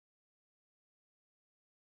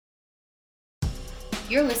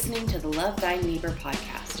You're listening to the Love Thy Niebuhr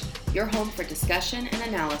podcast, your home for discussion and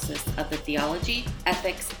analysis of the theology,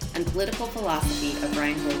 ethics, and political philosophy of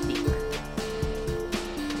Reinhold Niebuhr.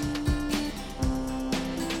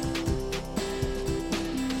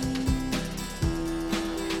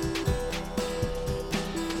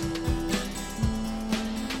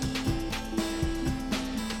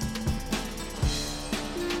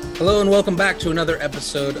 Hello and welcome back to another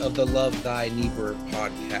episode of the Love Thy Niebuhr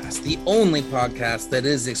podcast, the only podcast that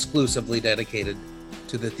is exclusively dedicated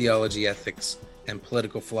to the theology, ethics, and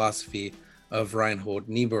political philosophy of Reinhold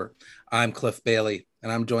Niebuhr. I'm Cliff Bailey,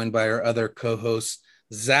 and I'm joined by our other co-hosts,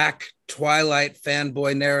 Zach, Twilight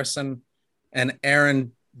fanboy Narrison, and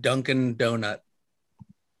Aaron Duncan Donut.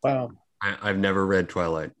 Wow. I've never read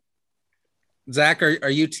Twilight. Zach, are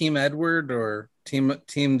you Team Edward or team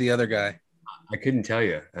the other guy? I couldn't tell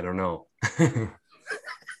you. I don't know.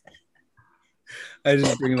 I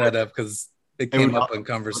just bring that up because it came up in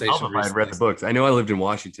conversation. I've read the books. I know I lived in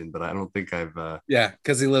Washington, but I don't think I've. Yeah,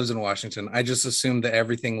 because he lives in Washington. I just assumed that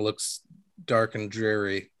everything looks dark and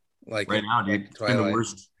dreary. Like right now, dude. It's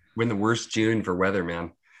been the worst June for weather,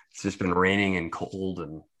 man. It's just been raining and cold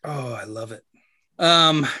and. Oh, I love it.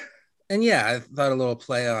 And yeah, I thought a little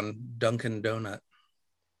play on Dunkin' Donut.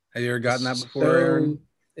 Have you ever gotten that before, Aaron?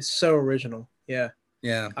 It's so original. Yeah.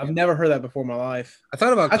 I've never heard that before in my life. I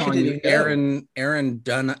thought about calling you Aaron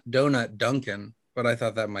Donut Duncan, but I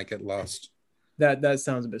thought that might get lost. That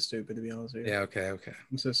sounds a bit stupid, to be honest with you. Yeah, okay.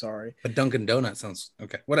 I'm so sorry. But Dunkin' Donut sounds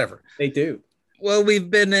okay. Whatever. They do. Well, we've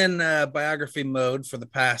been in biography mode for the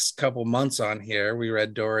past couple months on here. We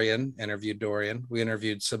read interviewed Dorian. We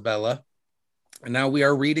interviewed Sabella. And now we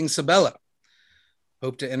are reading Sabella.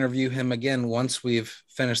 Hope to interview him again once we've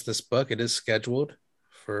finished this book. It is scheduled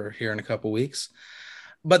for here in a couple weeks.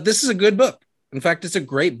 But this is a good book. In fact, it's a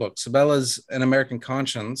great book. Sabella's An American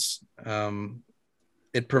Conscience.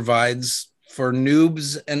 It provides for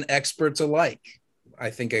noobs and experts alike,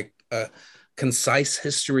 I think, a concise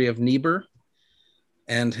history of Niebuhr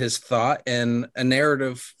and his thought in a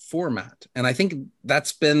narrative format. And I think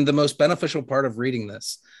that's been the most beneficial part of reading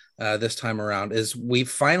this time around, is we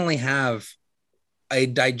finally have a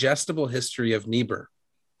digestible history of Niebuhr,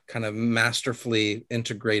 kind of masterfully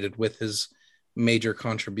integrated with his major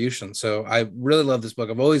contribution. So I really love this book.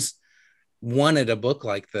 I've always wanted a book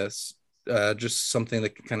like this, just something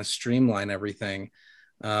that can kind of streamline everything.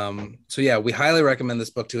 So yeah, we highly recommend this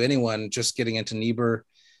book to anyone just getting into Niebuhr.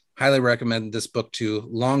 Highly recommend this book to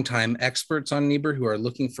longtime experts on Niebuhr who are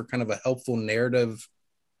looking for kind of a helpful narrative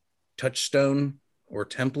touchstone or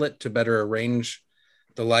template to better arrange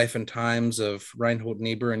the life and times of Reinhold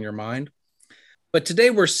Niebuhr in your mind. But today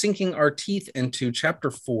we're sinking our teeth into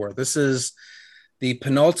chapter 4. This is the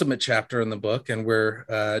penultimate chapter in the book, and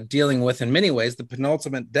we're dealing with, in many ways, the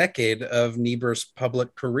penultimate decade of Niebuhr's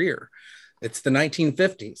public career. It's the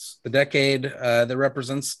 1950s, the decade that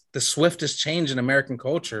represents the swiftest change in American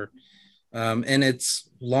culture in its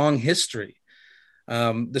long history.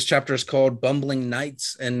 This chapter is called Bumbling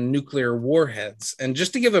Knights and Nuclear Warheads. And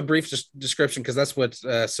just to give a brief description, because that's what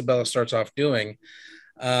Sabella starts off doing,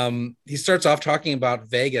 he starts off talking about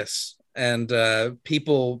Vegas and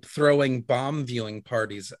people throwing bomb viewing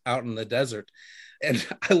parties out in the desert. And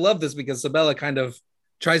I love this because Sabella kind of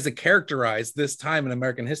tries to characterize this time in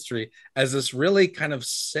American history as this really kind of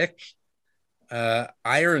sick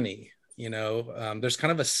irony. There's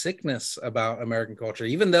kind of a sickness about American culture.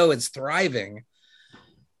 Even though it's thriving,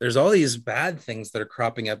 there's all these bad things that are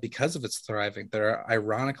cropping up because of its thriving that are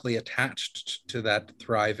ironically attached to that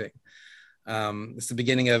thriving. It's the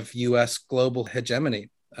beginning of U.S. global hegemony.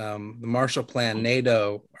 The Marshall Plan,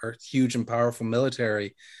 NATO, our huge and powerful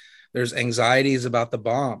military. There's anxieties about the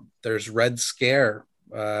bomb. There's Red Scare,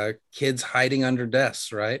 kids hiding under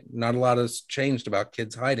desks, right? Not a lot has changed about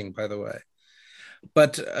kids hiding, by the way.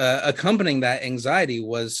 But accompanying that anxiety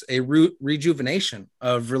was a rejuvenation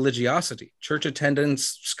of religiosity, church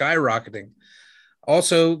attendance skyrocketing.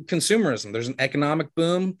 Also, consumerism. There's an economic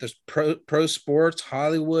boom. There's pro sports,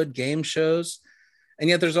 Hollywood, game shows. And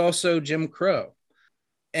yet there's also Jim Crow.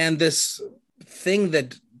 And this thing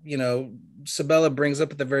that, Sabella brings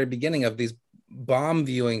up at the very beginning of these bomb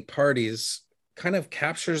viewing parties kind of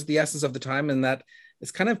captures the essence of the time, in that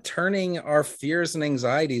it's kind of turning our fears and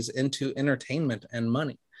anxieties into entertainment and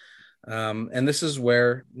money. And this is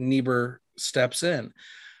where Niebuhr steps in.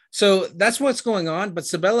 So that's what's going on. But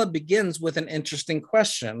Sabella begins with an interesting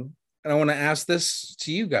question. And I want to ask this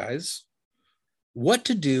to you guys. What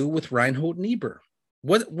to do with Reinhold Niebuhr?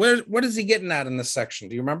 What is he getting at in this section?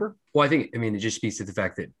 Do you remember? Well, it just speaks to the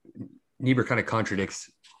fact that Niebuhr kind of contradicts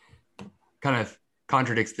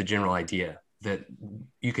the general idea that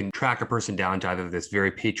you can track a person down to either this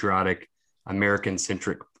very patriotic,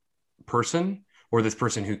 American-centric person or this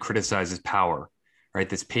person who criticizes power, right?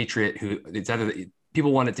 This patriot who it's either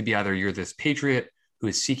people want it to be either you're this patriot who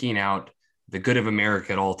is seeking out the good of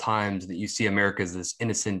America at all times, that you see America as this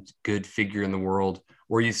innocent, good figure in the world,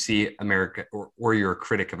 or you see America, or you're a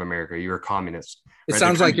critic of America, you're a communist. It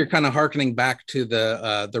sounds like you're kind of hearkening back to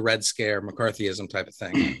the Red Scare, McCarthyism type of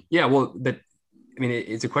thing. Yeah, well, but I mean,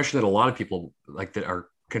 it's a question that a lot of people like that are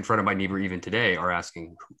confronted by Niebuhr even today are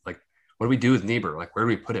asking, like, what do we do with Niebuhr? Like, where do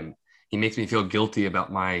we put him? He makes me feel guilty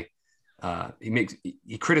about my.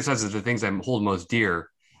 He criticizes the things I hold most dear,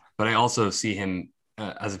 but I also see him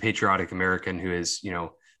as a patriotic American who is,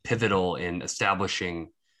 pivotal in establishing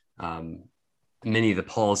many of the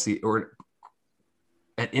policy or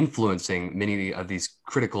at influencing many of these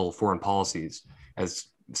critical foreign policies, as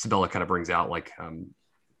Sabella kind of brings out, like,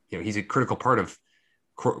 he's a critical part of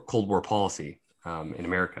Cold War policy in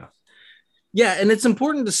America. Yeah, and it's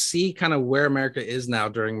important to see kind of where America is now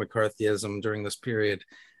during McCarthyism, during this period.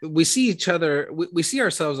 We see each other, we see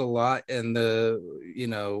ourselves a lot in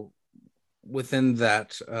the, within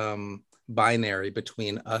that binary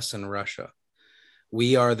between us and Russia.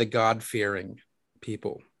 We are the God-fearing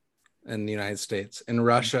people in the United States. In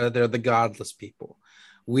Russia, they're the godless people.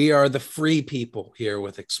 We are the free people here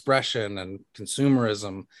with expression and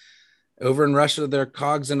consumerism. Over in Russia, they're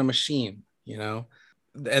cogs in a machine,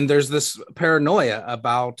 and there's this paranoia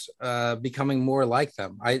about becoming more like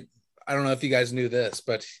them. I don't know if you guys knew this,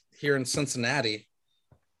 but here in Cincinnati,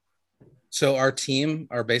 so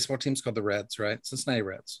our baseball team's called the Reds, right? Cincinnati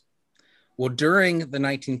Reds. Well, during the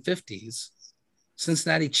 1950s,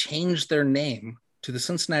 Cincinnati changed their name to the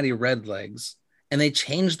Cincinnati Redlegs, and they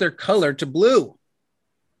changed their color to blue.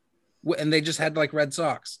 And they just had like Red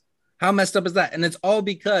Sox. How messed up is that? And it's all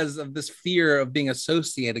because of this fear of being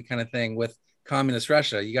associated kind of thing with communist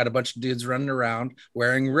Russia. You got a bunch of dudes running around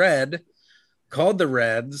wearing red, called the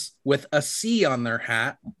Reds, with a C on their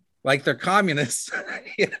hat, like they're communists.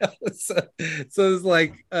 So it's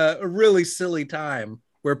like a really silly time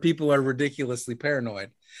where people are ridiculously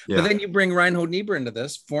paranoid. Yeah. But then you bring Reinhold Niebuhr into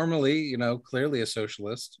this, formerly, clearly a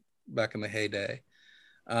socialist back in the heyday.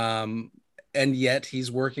 And yet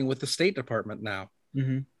he's working with the State Department now,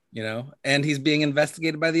 and he's being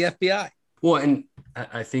investigated by the FBI. Well, and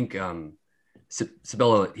I think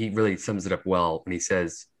Sabella, he really sums it up well when he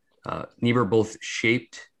says Niebuhr both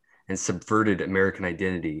shaped and subverted American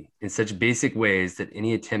identity in such basic ways that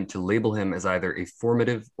any attempt to label him as either a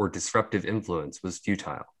formative or disruptive influence was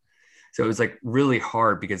futile. So it was like really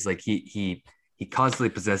hard because like he constantly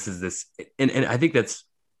possesses this, and I think that's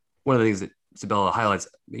one of the things that Sabella highlights,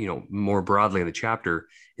 more broadly in the chapter,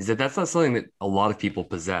 is that that's not something that a lot of people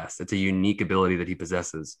possess. It's a unique ability that he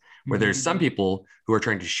possesses, where there's some people who are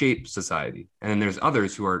trying to shape society, and then there's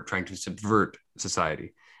others who are trying to subvert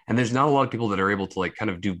society. And there's not a lot of people that are able to like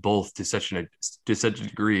kind of do both to such a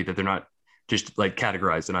degree that they're not just like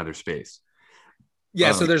categorized in either space.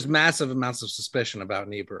 Yeah. So there's massive amounts of suspicion about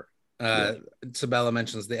Niebuhr. Sabella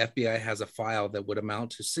mentions the FBI has a file that would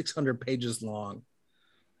amount to 600 pages long.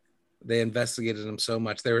 They investigated him so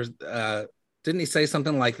much. There was, didn't he say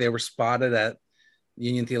something like they were spotted at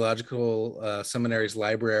Union Theological Seminary's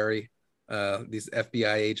library, these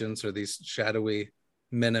FBI agents or these shadowy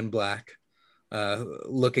men in black,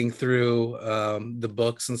 looking through the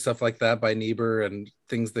books and stuff like that by Niebuhr and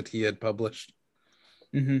things that he had published.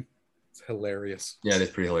 It's hilarious. Yeah, it is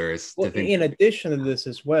pretty hilarious. Well, in addition to this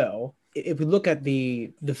as well, if we look at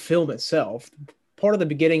the film itself, part of the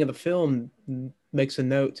beginning of the film makes a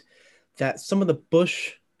note that some of the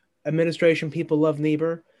Bush administration people love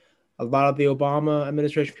Niebuhr. A lot of the Obama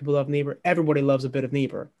administration people love Niebuhr. Everybody loves a bit of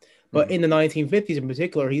Niebuhr. But in the 1950s in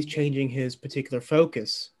particular, he's changing his particular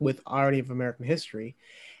focus with Irony of American History.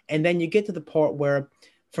 And then you get to the part where,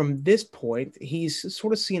 from this point, he's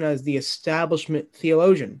sort of seen as the establishment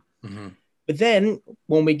theologian. But then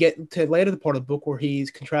when we get to later the part of the book where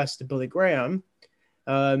he's contrasted to Billy Graham,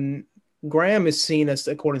 Graham is seen as,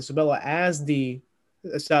 according to Sabella, as the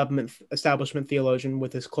establishment theologian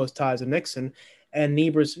with his close ties to Nixon, and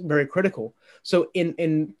Niebuhr's very critical. So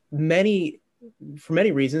for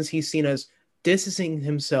many reasons, he's seen as distancing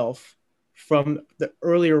himself from the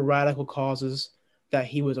earlier radical causes that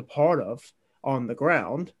he was a part of on the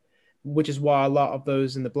ground, which is why a lot of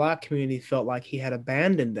those in the Black community felt like he had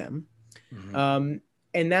abandoned them.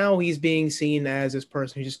 And now he's being seen as this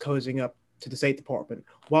person who's just cozying up to the State Department,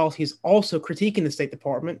 while he's also critiquing the State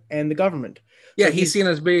Department and the government. Yeah, so he's seen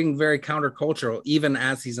as being very countercultural, even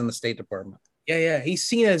as he's in the State Department. Yeah. He's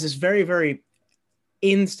seen as this very, very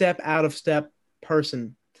in step, out of step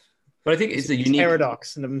person. But I think it's a unique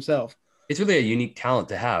paradox in himself. it's really a unique talent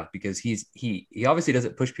to have, because he obviously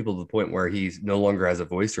doesn't push people to the point where he's no longer has a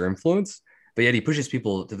voice or influence, but yet he pushes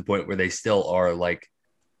people to the point where they still are like,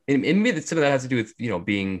 and maybe some of that has to do with,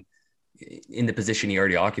 being in the position he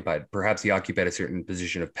already occupied. Perhaps he occupied a certain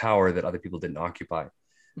position of power that other people didn't occupy.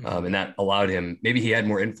 And that allowed him, maybe he had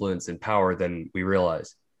more influence and power than we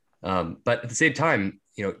realize. But at the same time,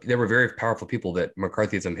 there were very powerful people that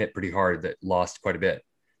McCarthyism hit pretty hard that lost quite a bit.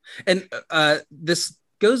 And this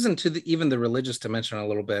goes into even the religious dimension a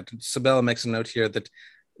little bit. Sabella makes a note here that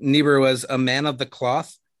Niebuhr was a man of the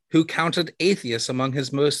cloth who counted atheists among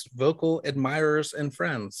his most vocal admirers and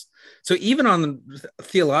friends. So even on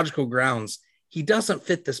theological grounds, he doesn't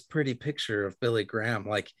fit this pretty picture of Billy Graham.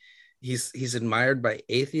 Like he's admired by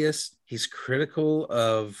atheists. He's critical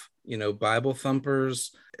of, Bible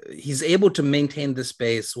thumpers. He's able to maintain the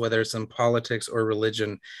space, whether it's in politics or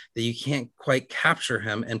religion, that you can't quite capture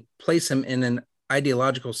him and place him in an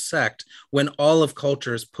ideological sect when all of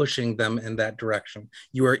culture is pushing them in that direction.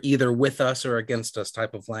 You are either with us or against us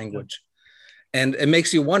type of language. And it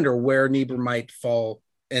makes you wonder where Niebuhr might fall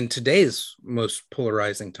in today's most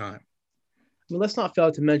polarizing time. Let's not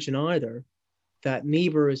fail to mention either that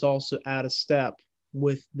Niebuhr is also out of step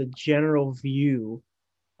with the general view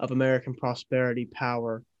of American prosperity,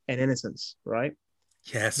 power, and innocence, right?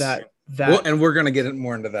 Yes. And we're going to get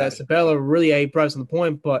more into that. That Sabella really brought on the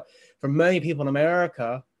point, but for many people in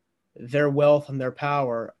America, their wealth and their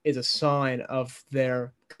power is a sign of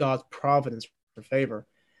their God's providence for favor.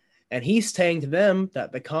 And he's saying to them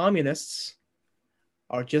that the communists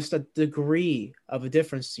are just a degree of a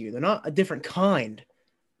difference to you. They're not a different kind,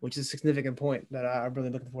 which is a significant point that I'm really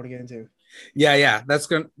looking forward to getting into. Yeah.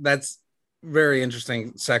 That's very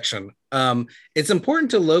interesting section. It's important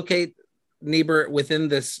to locate Niebuhr within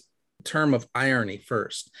this term of irony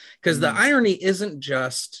first, because the irony isn't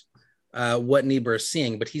just what Niebuhr is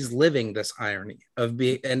seeing, but he's living this irony of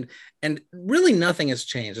being, and really nothing has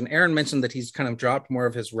changed. And Aaron mentioned that he's kind of dropped more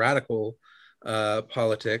of his radical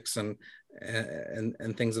politics and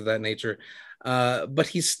things of that nature, but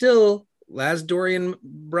he's still, as Dorian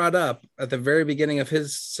brought up at the very beginning of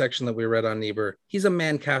his section that we read on Niebuhr, he's a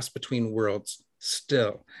man cast between worlds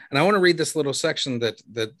still. And I want to read this little section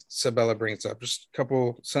that Sabella brings up, just a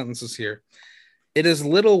couple sentences here. It is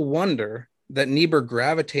little wonder that Niebuhr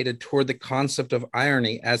gravitated toward the concept of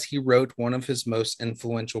irony as he wrote one of his most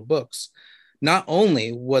influential books. Not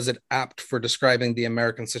only was it apt for describing the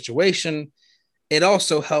American situation, it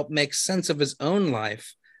also helped make sense of his own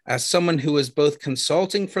life as someone who was both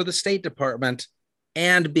consulting for the State Department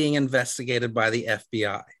and being investigated by the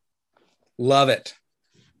FBI. Love it.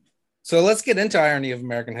 So let's get into irony of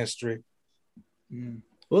American history.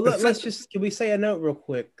 Well, can we say a note real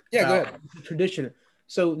quick? Yeah, go ahead. Tradition.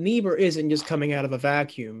 So Niebuhr isn't just coming out of a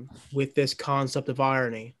vacuum with this concept of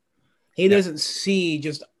irony. He doesn't see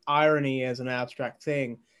just irony as an abstract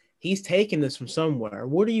thing. He's taking this from somewhere.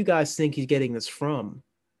 Where do you guys think he's getting this from?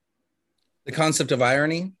 The concept of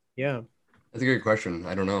irony? Yeah. That's a good question.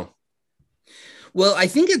 I don't know. Well, I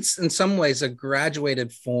think it's in some ways a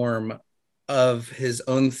graduated form of his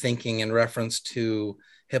own thinking in reference to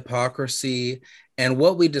hypocrisy and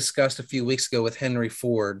what we discussed a few weeks ago with Henry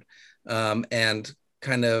Ford, and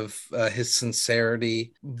kind of his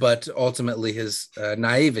sincerity, but ultimately his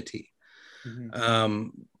naivety.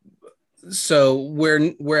 So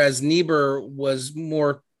whereas Niebuhr was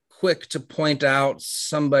more quick to point out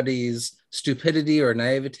somebody's stupidity or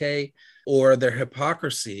naivete or their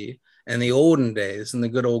hypocrisy in the olden days, in the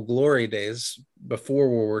good old glory days before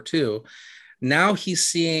World War II, now he's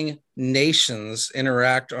seeing nations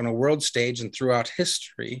interact on a world stage and throughout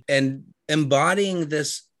history and embodying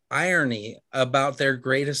this irony about their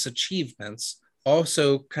greatest achievements,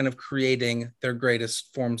 also kind of creating their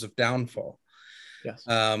greatest forms of downfall. Yes.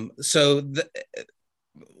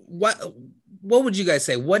 What would you guys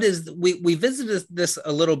say? What is we visited this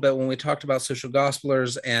a little bit when we talked about Social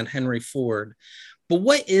Gospelers and Henry Ford, but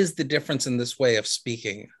what is the difference in this way of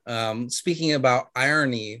speaking? Speaking about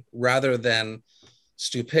irony rather than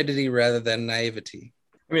stupidity, rather than naivety.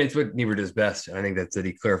 I mean, it's what Niebuhr does best. And I think that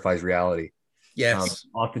he clarifies reality. Yes.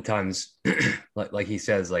 Oftentimes, like he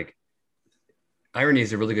says, like irony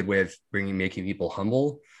is a really good way of making people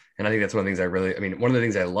humble. And I think that's one of the things one of the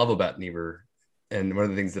things I love about Niebuhr, and one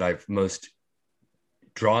of the things that I've most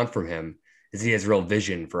drawn from him, is he has real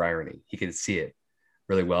vision for irony. He can see it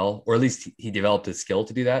really well, or at least he developed a skill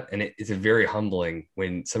to do that. And it's a very humbling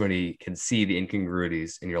when somebody can see the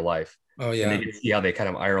incongruities in your life. Oh yeah. And they can see how they kind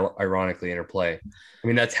of ironically interplay. I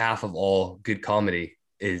mean, that's half of all good comedy,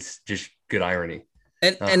 is just good irony.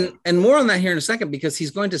 And more on that here in a second, because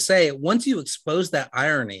he's going to say, once you expose that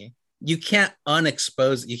irony, you can't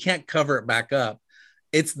unexpose it. You can't cover it back up.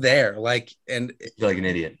 It's there. Like, and You're like an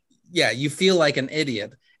idiot. yeah, you feel like an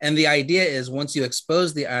idiot. And the idea is once you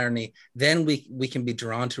expose the irony, then we can be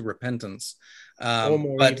drawn to repentance. Or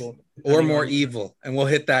more evil. Or more evil. And we'll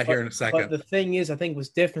hit that here in a second. But the thing is, I think what's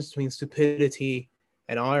difference between stupidity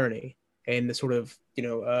and irony, and the sort of,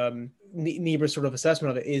 Niebuhr's sort of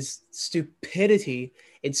assessment of it, is stupidity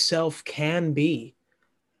itself can be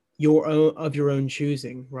your own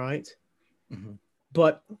choosing, right? Mm-hmm.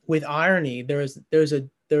 But with irony, there's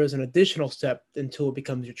an additional step until it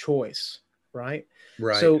becomes your choice, right?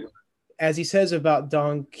 Right. So, as he says about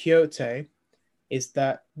Don Quixote, is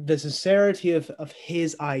that the sincerity of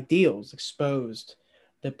his ideals exposed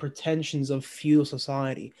the pretensions of feudal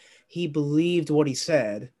society. He believed what he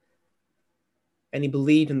said, and he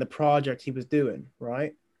believed in the project he was doing,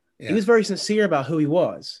 right? Yeah. He was very sincere about who he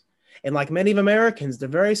was. And like many of Americans, they're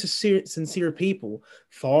very sincere people,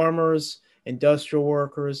 farmers, industrial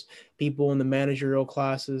workers, people in the managerial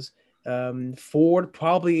classes. Ford,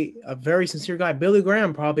 probably a very sincere guy. Billy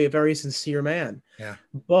Graham, probably a very sincere man. Yeah.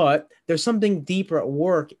 But there's something deeper at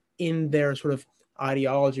work in their sort of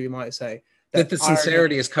ideology, you might say. That the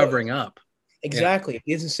sincerity is covering up. Exactly.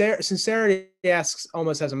 Yeah. Sincerity asks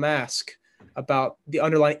almost as a mask about the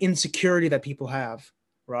underlying insecurity that people have,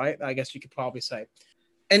 right? I guess you could probably say.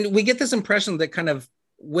 And we get this impression that kind of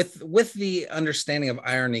with the understanding of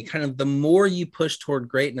irony, kind of the more you push toward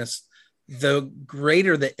greatness, the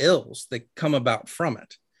greater the ills that come about from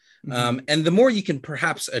it. Mm-hmm. And the more you can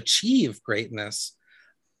perhaps achieve greatness,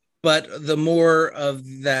 but the more of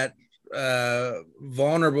that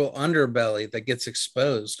vulnerable underbelly that gets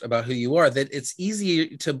exposed about who you are, that it's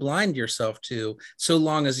easy to blind yourself to, so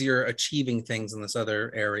long as you're achieving things in this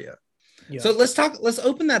other area. Yeah. So let's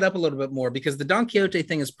open that up a little bit more, because the Don Quixote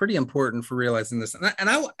thing is pretty important for realizing this. And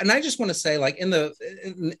I just want to say, like in the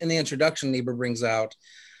introduction, Niebuhr brings out,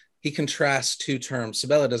 he contrasts two terms.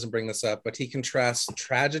 Sabella doesn't bring this up, but he contrasts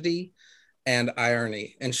tragedy and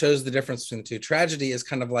irony and shows the difference between the two. Tragedy is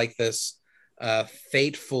kind of like this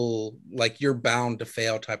fateful, like you're bound to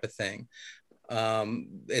fail type of thing.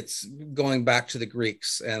 It's going back to the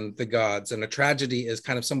Greeks and the gods, and a tragedy is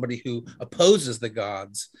kind of somebody who opposes the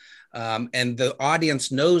gods. And the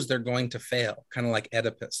audience knows they're going to fail, kind of like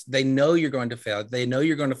Oedipus. They know you're going to fail. They know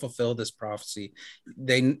you're going to fulfill this prophecy.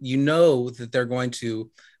 You know that they're going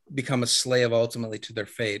to become a slave ultimately to their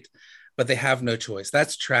fate, but they have no choice.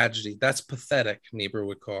 That's tragedy. That's pathetic, Niebuhr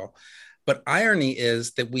would call. But irony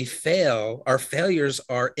is that we fail. Our failures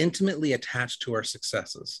are intimately attached to our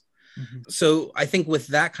successes. Mm-hmm. So I think with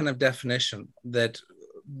that kind of definition, that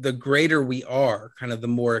the greater we are, kind of the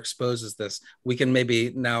more exposes this, we can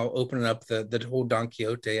maybe now open up the whole Don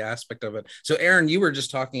Quixote aspect of it. So Aaron, you were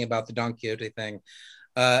just talking about the Don Quixote thing.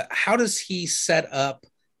 How does he set up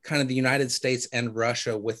kind of the United States and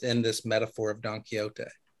Russia within this metaphor of Don Quixote?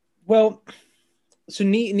 Well, so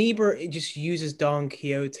Niebuhr just uses Don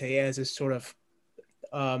Quixote as a sort of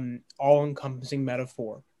all-encompassing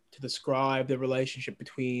metaphor to describe the relationship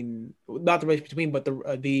between, not the relationship between, but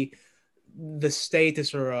the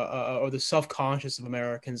status or the self-conscious of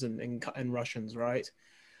Americans and Russians, right?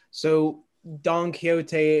 So Don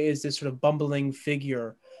Quixote is this sort of bumbling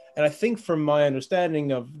figure. And I think from my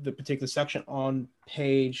understanding of the particular section on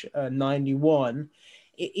page 91,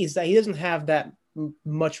 is that he doesn't have that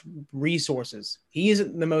much resources. He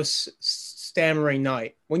isn't the most stammering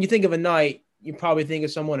knight. When you think of a knight, you probably think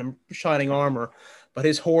of someone in shining armor, but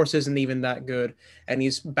his horse isn't even that good, and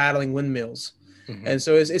he's battling windmills. Mm-hmm. And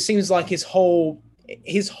so it seems like his whole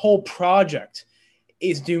project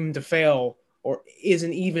is doomed to fail, or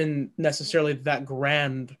isn't even necessarily that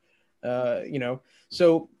grand,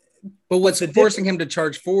 So, but what's forcing him to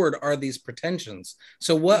charge forward are these pretensions.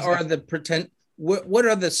 So, what are the What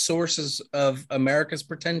are the sources of America's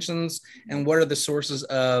pretensions, and what are the sources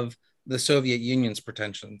of the Soviet Union's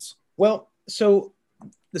pretensions? Well, so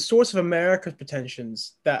the source of America's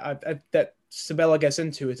pretensions that Sabella gets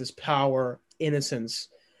into is this power, innocence,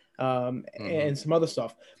 and some other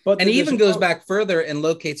stuff. But he even goes back further and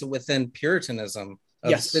locates it within Puritanism,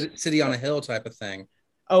 yes, city on a hill type of thing.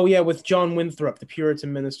 Oh yeah, with John Winthrop, the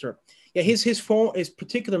Puritan minister. Yeah, his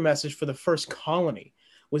particular message for the first colony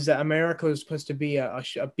was that America was supposed to be a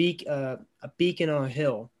beacon on a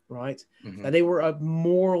hill, right? Mm-hmm. That they were a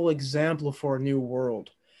moral example for a new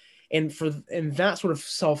world, and that sort of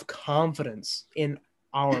self-confidence in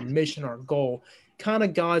our mission, our goal, kind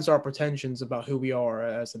of guides our pretensions about who we are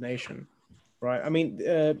as a nation, right? I mean,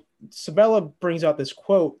 Sabella brings out this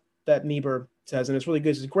quote that Niebuhr says, and it's really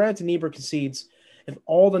good. It says, "Granted, Niebuhr concedes, if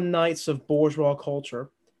all the knights of bourgeois culture,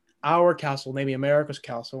 our castle, maybe America's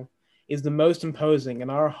castle, is the most imposing,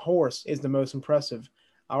 and our horse is the most impressive.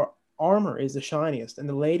 Our armor is the shiniest, and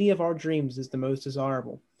the lady of our dreams is the most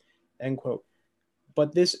desirable. End quote.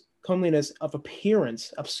 But this comeliness of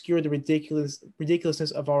appearance obscured the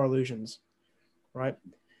ridiculousness of our illusions, right?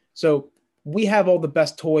 So we have all the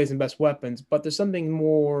best toys and best weapons, but there's something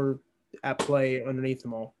more at play underneath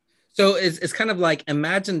them all. So it's kind of like,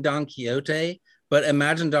 imagine Don Quixote, but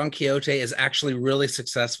imagine Don Quixote is actually really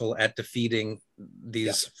successful at defeating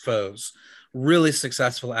these foes, really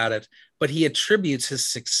successful at it. But he attributes his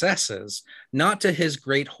successes not to his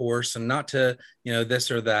great horse and not to,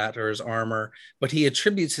 this or that or his armor, but he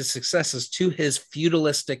attributes his successes to his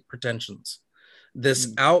feudalistic pretensions.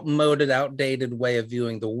 This outdated way of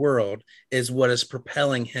viewing the world is what is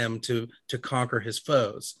propelling him to conquer his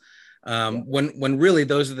foes. When really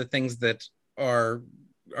those are the things that are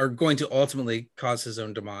going to ultimately cause his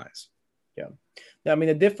own demise. Yeah. Now, I mean,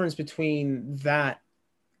 the difference between that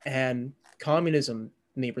and communism,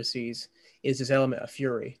 Niebuhr sees, is this element of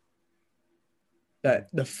fury. That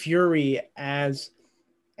the fury as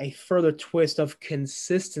a further twist of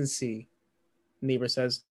consistency, Niebuhr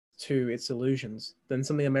says, to its illusions than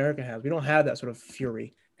something America has. We don't have that sort of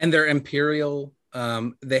fury. And they're imperial.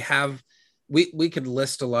 They have... We could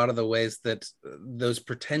list a lot of the ways that those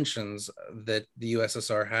pretensions that the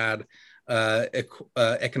USSR had,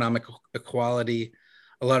 economic equality,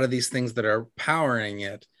 a lot of these things that are powering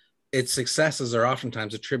it, its successes are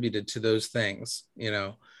oftentimes attributed to those things,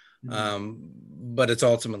 but it's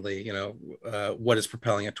ultimately, what is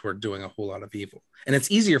propelling it toward doing a whole lot of evil. And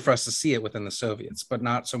it's easier for us to see it within the Soviets, but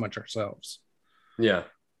not so much ourselves. Yeah.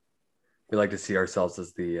 We like to see ourselves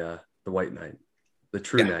as the white knight, the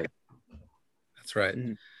true knight. That's right.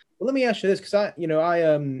 Well, let me ask you this, because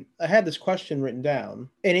I had this question written down,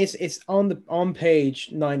 and it's on page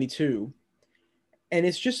 92, and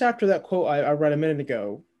it's just after that quote I read a minute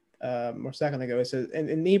ago, or a second ago. It says,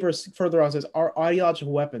 and Niebuhr further on says, our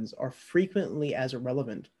ideological weapons are frequently as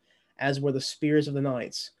irrelevant as were the spears of the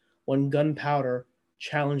knights when gunpowder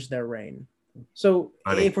challenged their reign. So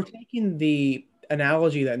if we're taking the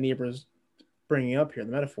analogy that Niebuhr's bringing up here,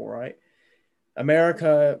 the metaphor, right?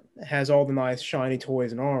 America has all the nice shiny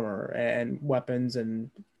toys and armor and weapons and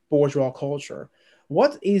bourgeois culture.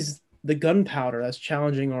 What is the gunpowder that's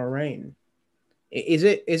challenging our reign? Is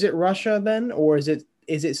it Russia then, or is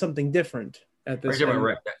it something different at this? Are you talking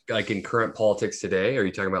about like in current politics today? Or are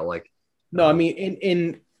you talking about like? No, I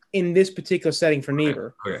mean in this particular setting for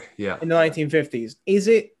Niebuhr. Okay, yeah. In the 1950s, is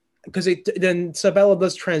it because then Sabella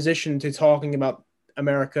does transition to talking about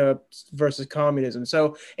America versus communism.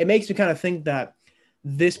 So it makes me kind of think that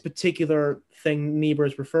this particular thing Niebuhr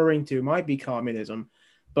is referring to might be communism.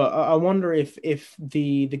 But I wonder if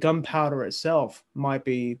the gunpowder itself might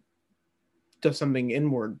be just something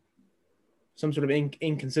inward, some sort of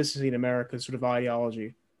inconsistency in America's sort of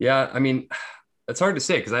ideology. Yeah, I mean, it's hard to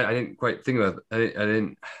say because I didn't quite think about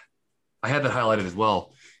it. I had that highlighted as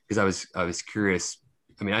well because I was curious.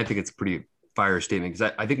 I mean, I think it's a pretty fire statement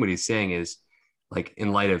because I think what he's saying is, like,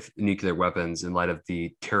 in light of nuclear weapons, in light of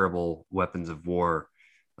the terrible weapons of war,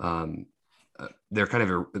 they're kind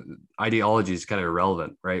of ideology is kind of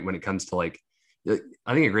irrelevant, right? When it comes to I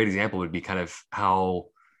think a great example would be kind of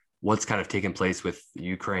what's kind of taken place with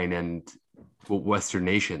Ukraine and Western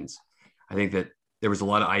nations. I think that there was a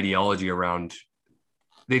lot of ideology around.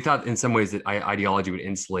 They thought in some ways that ideology would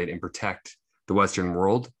insulate and protect the Western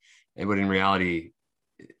world, but in reality,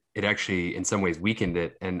 it actually, in some ways, weakened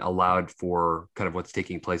it and allowed for kind of what's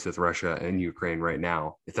taking place with Russia and Ukraine right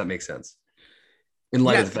now, if that makes sense. In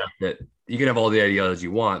light of the fact that you can have all the ideology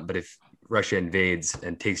you want, but if Russia invades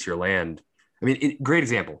and takes your land, I mean, great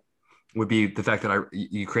example would be the fact that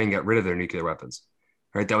Ukraine got rid of their nuclear weapons,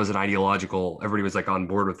 right? That was an ideological, everybody was like on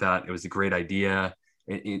board with that. It was a great idea.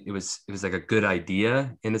 It was like a good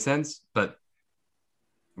idea in a sense, but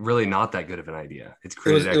really not that good of an idea. It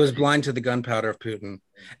was blind to the gunpowder of Putin.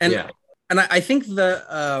 And I think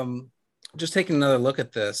just taking another look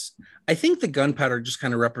at this, I think the gunpowder just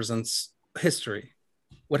kind of represents history.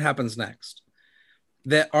 What happens next?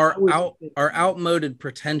 That our outmoded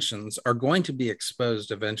pretensions are going to be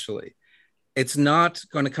exposed eventually. It's not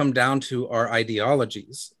going to come down to our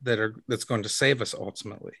ideologies that's going to save us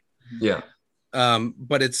ultimately. Yeah.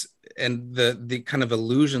 But it's the kind of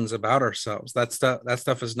illusions about ourselves. That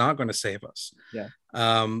stuff is not going to save us. Yeah.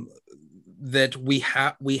 That we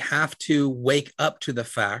have to wake up to the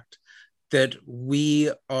fact that we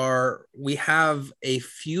have a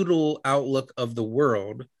feudal outlook of the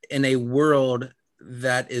world in a world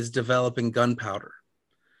that is developing gunpowder.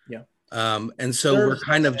 Yeah. And so we're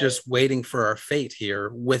kind of just waiting for our fate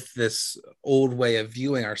here with this old way of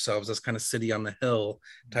viewing ourselves as kind of city on the hill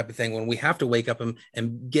type of thing, when we have to wake up and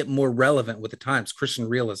get more relevant with the times. Christian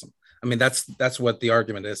realism. I mean, that's what the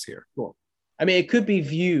argument is here. Cool. I mean, it could be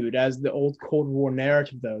viewed as the old Cold War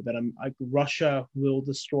narrative, though, that Russia will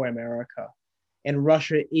destroy America, and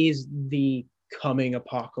Russia is the coming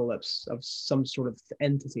apocalypse of some sort of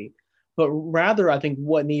entity. But rather, I think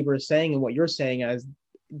what Niebuhr is saying and what you're saying as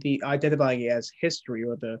the identifying it as history,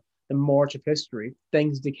 or the march of history,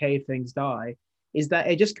 things decay, things die, is that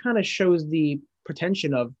it just kind of shows the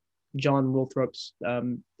pretension of John Wilthrop's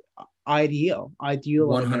ideal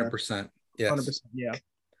 100%. Yes. 100%, yeah.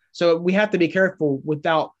 So we have to be careful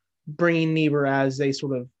without bringing Niebuhr as a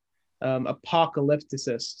sort of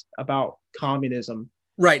apocalypticist about communism.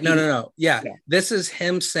 Right. No. Yeah. This is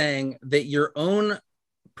him saying that your own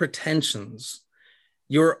pretensions,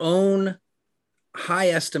 your own high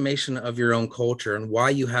estimation of your own culture and why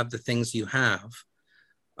you have the things you have,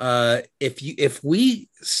 if we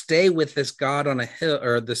stay with this God on a hill,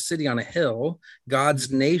 or the city on a hill,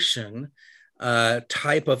 God's nation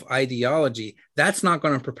type of ideology, that's not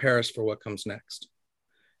going to prepare us for what comes next.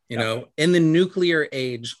 You know, in the nuclear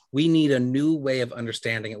age, we need a new way of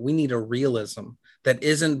understanding it. We need a realism that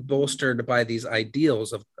isn't bolstered by these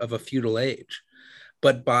ideals of a feudal age,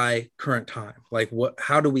 but by current time. Like,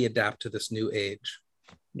 how do we adapt to this new age?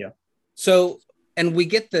 Yeah. So, and we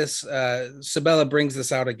get this, Sabella brings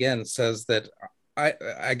this out again, says that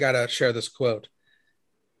I gotta share this quote.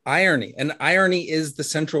 Irony is the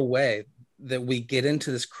central way that we get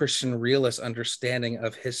into this Christian realist understanding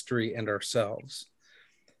of history and ourselves.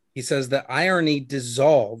 He says that irony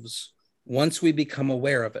dissolves once we become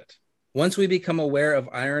aware of it. Once we become aware of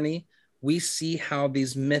irony, we see how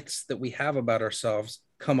these myths that we have about ourselves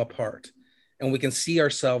come apart, and we can see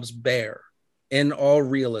ourselves bare in all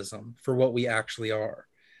realism for what we actually are.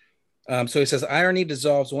 So he says, irony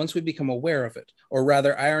dissolves once we become aware of it, or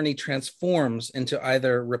rather, irony transforms into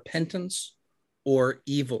either repentance or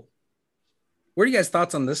evil. What are you guys'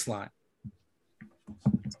 thoughts on this line?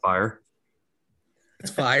 It's fire. It's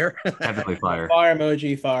fire. Heavenly fire. Fire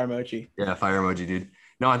emoji, fire emoji. Yeah, fire emoji, dude.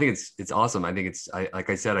 No, I think it's awesome. I think like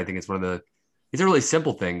I said, I think it's a really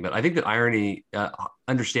simple thing, but I think that irony,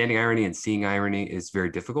 understanding irony and seeing irony is very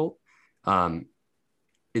difficult.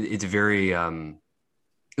 It's very, at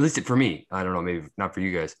least for me, I don't know, maybe not for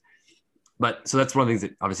you guys, but so that's one of the things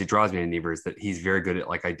that obviously draws me to Niebuhr, is that he's very good at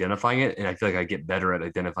like identifying it. And I feel like I get better at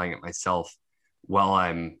identifying it myself while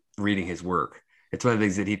I'm reading his work. It's one of the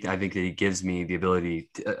things that I think that he gives me the ability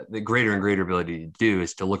to, the greater and greater ability to do,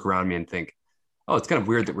 is to look around me and think, oh, it's kind of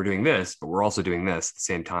weird that we're doing this, but we're also doing this at the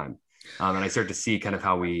same time. And I start to see kind of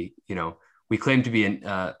how we claim to be in,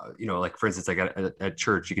 like for instance, like at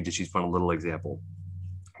church, you could just use one little example.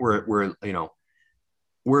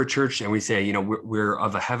 We're a church, and we say, we're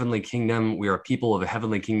of a heavenly kingdom. We are people of a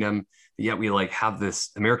heavenly kingdom. But yet we like have this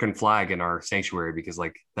American flag in our sanctuary, because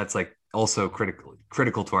like, that's like also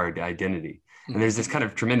critical to our identity. And there's this kind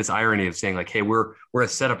of tremendous irony of saying like, hey, we're a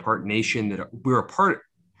set apart nation, we're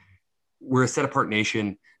a set apart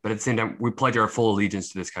nation, but at the same time, we pledge our full allegiance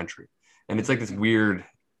to this country. And it's like this weird,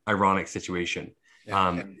 ironic situation.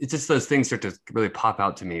 It's just those things start to really pop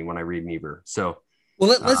out to me when I read Niebuhr. So,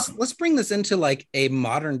 well, let's bring this into like a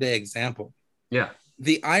modern day example. Yeah.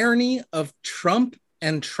 The irony of Trump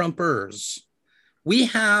and Trumpers. We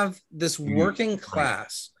have this working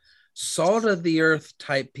class, salt of the earth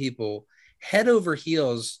type people, head over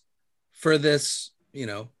heels for this,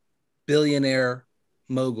 billionaire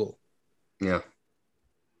mogul. Yeah.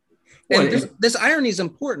 And this irony is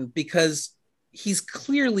important because he's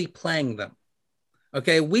clearly playing them.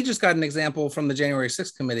 Okay. We just got an example from the January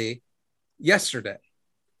 6th committee yesterday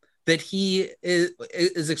that he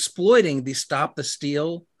is exploiting the stop the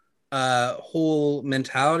steal whole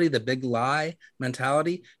mentality, the big lie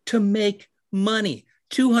mentality, to make money.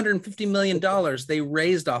 $250 million they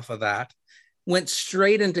raised off of that went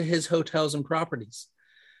straight into his hotels and properties.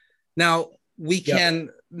 Now,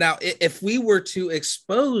 if we were to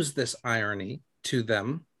expose this irony to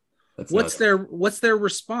them, what's their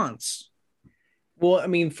response? Well, I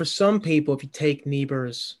mean, for some people, if you take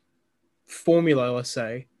Niebuhr's formula, let's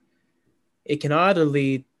say, it can either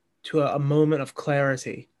lead to a moment of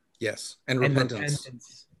clarity. Yes, and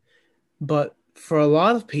repentance. But for a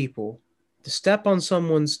lot of people, to step on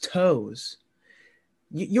someone's toes,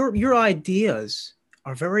 your ideas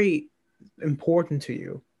are very important to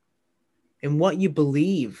you. And what you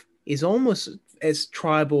believe is almost as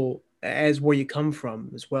tribal as where you come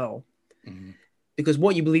from as well. Mm-hmm. Because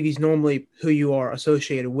what you believe is normally who you are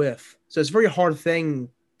associated with. So it's a very hard thing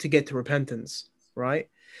to get to repentance, right?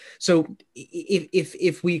 So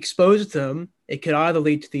if we expose them, it could either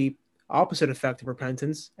lead to the opposite effect of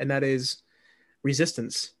repentance, and that is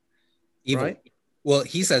resistance. Evil. Right? Well,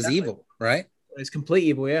 he says evil, right? It's complete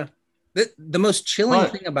evil, yeah. The most chilling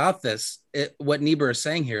thing about this, what Niebuhr is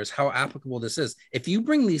saying here, is how applicable this is. If you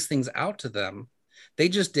bring these things out to them, they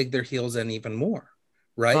just dig their heels in even more,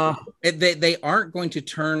 right? They aren't going to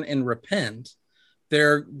turn and repent.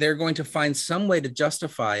 They're going to find some way to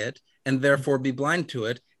justify it and therefore be blind to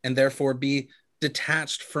it and therefore be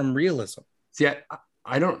detached from realism. See,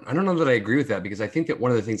 I don't know that I agree with that, because I think that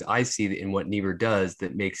one of the things I see in what Niebuhr does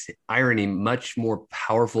that makes irony much more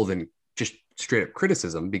powerful than just straight up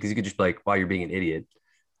criticism, because you could just be like, wow, you're being an idiot.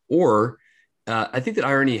 Or I think that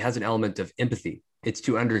irony has an element of empathy. It's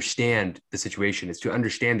to understand the situation. It's to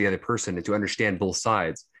understand the other person and to understand both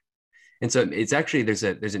sides. And so it's actually, there's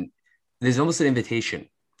almost an invitation,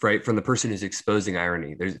 right, from the person who's exposing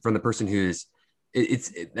irony. There's from the person who's,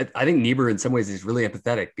 I think Niebuhr in some ways is really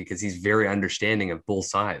empathetic because he's very understanding of both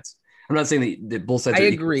sides. I'm not saying that both sides are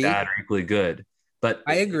equally bad or equally good, but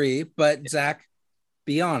I agree. But Zach,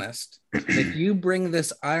 be honest. If you bring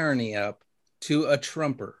this irony up to a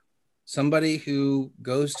Trumper, somebody who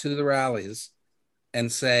goes to the rallies, and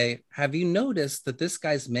say, have you noticed that this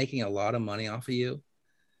guy's making a lot of money off of you?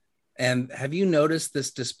 And have you noticed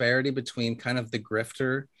this disparity between kind of the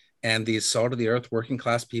grifter and the salt of the earth working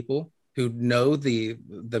class people who know the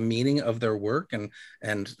meaning of their work and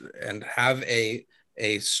have a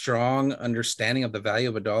strong understanding of the value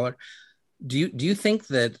of a dollar? Do you think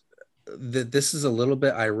that this is a little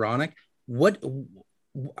bit ironic?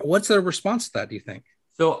 What's their response to that, do you think?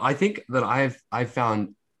 So I think that I've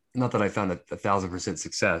found, not that I found 1,000%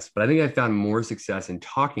 success, but I think I found more success in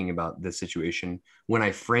talking about this situation when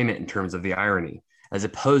I frame it in terms of the irony, as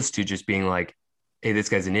opposed to just being like, hey, this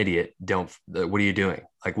guy's an idiot. What are you doing?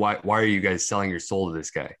 Like, why are you guys selling your soul to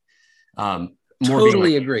this guy?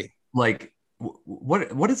 Totally agree. Like,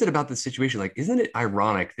 what is it about this situation? Like, isn't it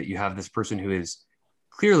ironic that you have this person who is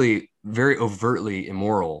clearly very overtly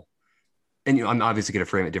immoral? And I'm obviously going to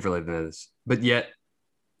frame it differently than this, but yet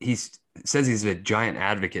he says he's a giant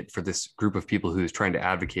advocate for this group of people who's trying to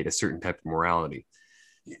advocate a certain type of morality.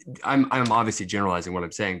 I'm obviously generalizing what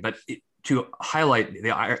I'm saying, but to highlight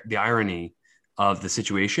the irony of the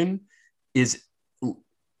situation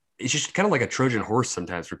it's just kind of like a Trojan horse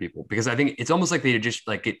sometimes for people, because I think it's almost like they just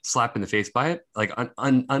like get slapped in the face by it, like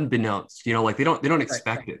unbeknownst, like they don't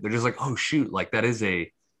expect it. They're just like, oh shoot, like that is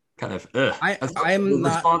a kind of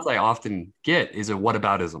response I often get is a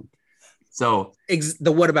whataboutism. So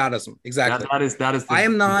the whataboutism, exactly. That is. I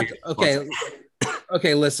am not okay.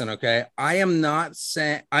 Okay, listen. Okay, I'm not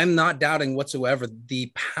doubting whatsoever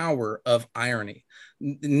the power of irony.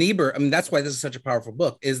 Niebuhr, I mean, that's why this is such a powerful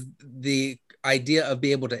book. Is the idea of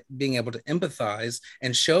being able to empathize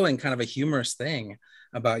and showing kind of a humorous thing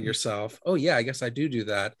about yourself. Oh yeah, I guess I do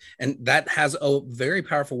that, and that has a very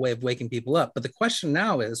powerful way of waking people up. But the question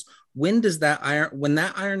now is, when that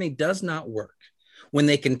irony does not work, when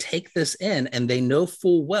they can take this in and they know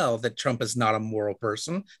full well that Trump is not a moral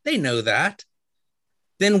person, they know that,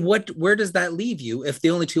 then where does that leave you if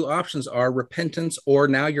the only two options are repentance or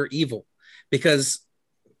now you're evil? Because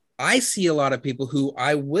I see a lot of people who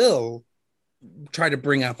I will try to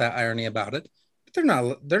bring out that irony about it, but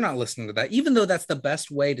they're not listening to that, even though that's the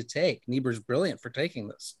best way to take. Niebuhr's brilliant for taking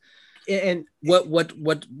this. And what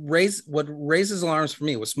raises alarms for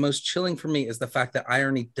me, what's most chilling for me, is the fact that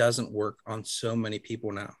irony doesn't work on so many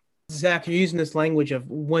people now. Zach, you're using this language of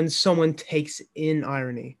when someone takes in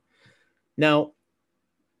irony. Now,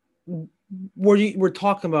 we're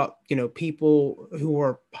talking about people who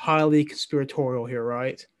are highly conspiratorial here,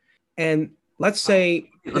 right? And let's say,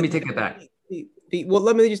 let me take it back.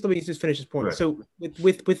 Let me just finish this point. Right. So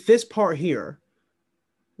with this part here,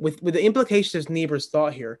 with the implications of Niebuhr's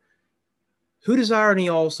thought here, who does irony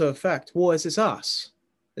also affect? Well, it's us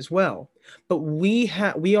as well. But we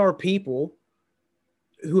are people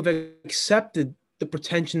who have accepted the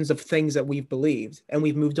pretensions of things that we've believed, and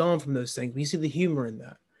we've moved on from those things. We see the humor in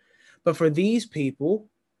that. But for these people,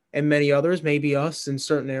 and many others, maybe us in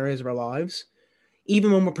certain areas of our lives,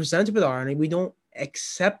 even when we're presented with irony, we don't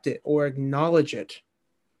accept it or acknowledge it.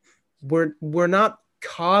 We're not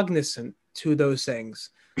cognizant to those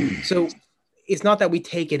things. So it's not that we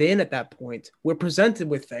take it in at that point. We're presented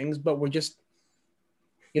with things, but we're just,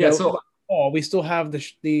 we still have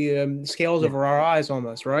the scales over our eyes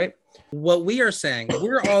almost, right? What we are saying,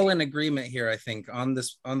 we're all in agreement here, I think, on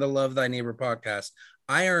the Love Thy Neighbor podcast.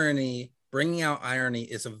 Irony, bringing out irony,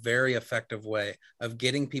 is a very effective way of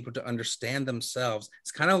getting people to understand themselves.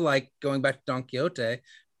 It's kind of like going back to Don Quixote,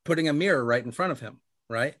 putting a mirror right in front of him,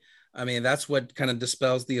 right? I mean, that's what kind of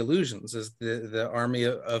dispels the illusions, is the army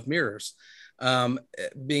of mirrors.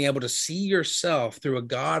 Being able to see yourself through a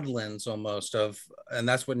God lens almost of, and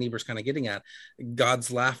that's what Niebuhr's kind of getting at,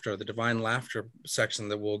 God's laughter, the divine laughter section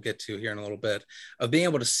that we'll get to here in a little bit, of being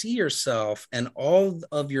able to see yourself and all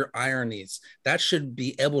of your ironies. That should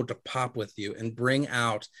be able to pop with you and bring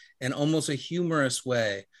out in almost a humorous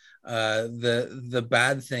way the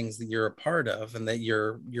bad things that you're a part of and that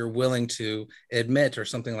you're willing to admit, or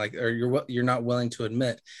something like, or you're not willing to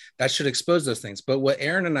admit. That should expose those things. But what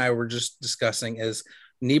Aaron and I were just discussing is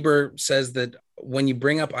Niebuhr says that when you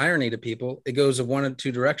bring up irony to people, it goes of one of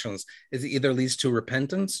two directions. It either leads to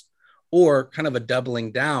repentance or kind of a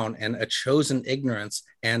doubling down and a chosen ignorance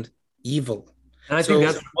and evil. And I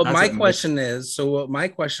think what my question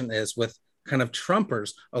is with kind of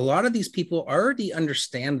Trumpers, a lot of these people already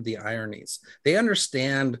understand the ironies. They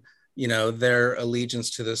understand, their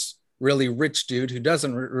allegiance to this really rich dude who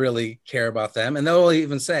doesn't really care about them. And they'll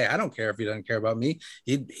even say, I don't care if he doesn't care about me.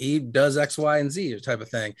 He does X, Y, and Z type of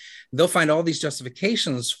thing. They'll find all these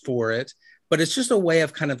justifications for it, but it's just a way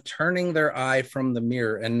of kind of turning their eye from the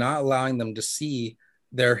mirror and not allowing them to see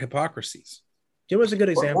their hypocrisies. It was a good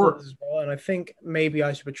example of this as well. And I think maybe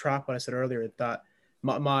I should retract what I said earlier, that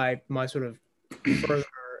my sort of further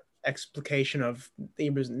explication of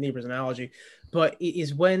Niebuhr's analogy, but it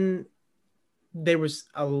is when there was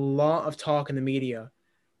a lot of talk in the media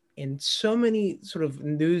and so many sort of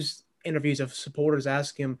news interviews of supporters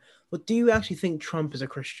asking him, well, do you actually think Trump is a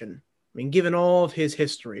Christian? I mean, given all of his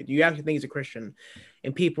history, do you actually think he's a Christian?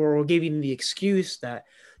 And people were giving the excuse that,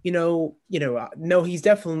 no, he's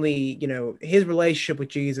definitely, his relationship with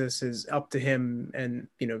Jesus is up to him and,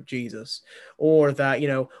 Jesus, or that,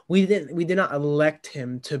 we did not elect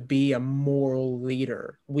him to be a moral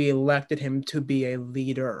leader. We elected him to be a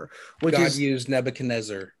leader, which God used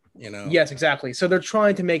Nebuchadnezzar, Yes, exactly. So they're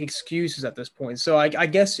trying to make excuses at this point. So I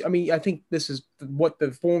guess, I think this is what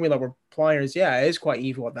the formula we're applying is. Yeah, it is quite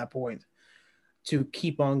evil at that point to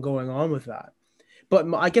keep on going on with that. But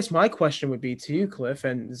I guess my question would be to you, Cliff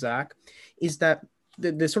and Zach, is that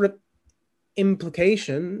the sort of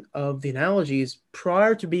implication of the analogies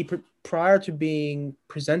prior to being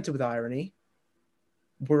presented with irony,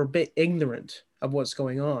 we're a bit ignorant of what's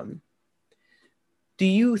going on. Do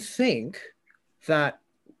you think that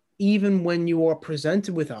even when you are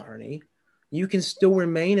presented with irony, you can still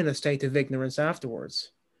remain in a state of ignorance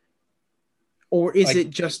afterwards? Or is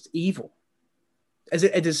it just evil? Is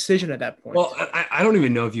it a decision at that point? Well, I don't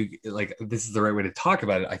even know if you this is the right way to talk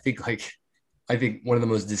about it. I think one of the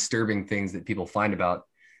most disturbing things that people find about,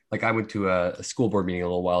 I went to a school board meeting a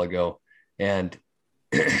little while ago, and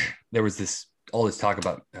there was all this talk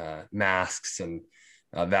about masks and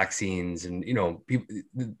vaccines, and people.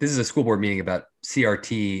 This is a school board meeting about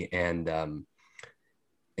CRT and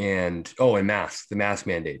masks, the mask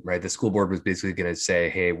mandate, right? The school board was basically going to say,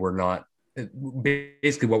 hey, we're not.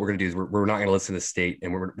 Basically what we're going to do is we're not going to listen to the state,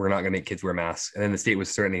 and we're not going to make kids wear masks. And then the state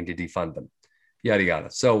was threatening to defund them, yada yada.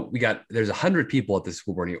 So there's 100 people at the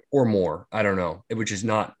school board or more, I don't know, which is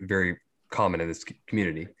not very common in this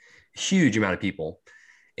community. Huge amount of people.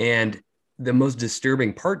 And the most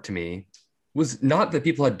disturbing part to me was not that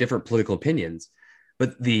people had different political opinions,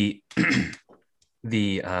 but the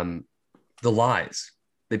lies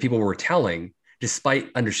that people were telling,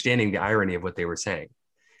 despite understanding the irony of what they were saying.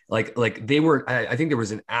 They were, I think there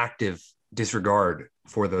was an active disregard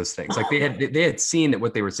for those things. They had seen that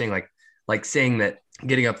what they were saying, like saying that,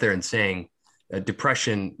 getting up there and saying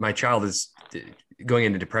depression, my child is going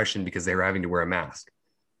into depression because they were having to wear a mask.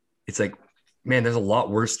 It's like, man, there's a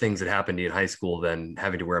lot worse things that happened to you in high school than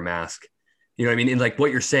having to wear a mask. You know what I mean? And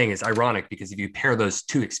what you're saying is ironic, because if you pair those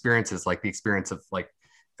two experiences, the experience of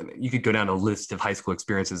you could go down a list of high school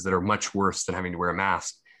experiences that are much worse than having to wear a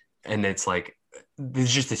mask. And it's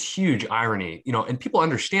there's just this huge irony, and people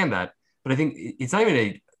understand that, but I think it's not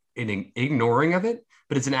even an ignoring of it,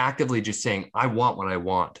 but it's an actively just saying, I want what I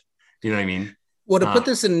want. You know what I mean? Well, to put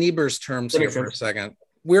this in Niebuhr's terms here for a second,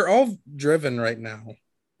 we're all driven right now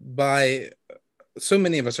by, so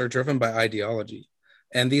many of us are driven by ideology.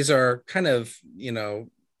 And these are kind of,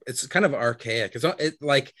 it's kind of archaic.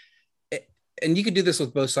 And you could do this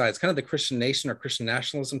with both sides. Kind of the Christian nation or Christian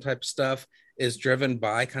nationalism type of stuff is driven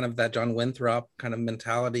by kind of that John Winthrop kind of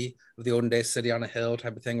mentality of the olden days, city on a hill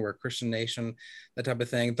type of thing. We're a Christian nation, that type of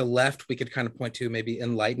thing. The left, we could kind of point to maybe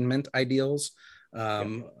Enlightenment ideals,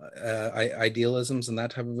 idealisms and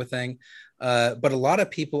that type of a thing. But a lot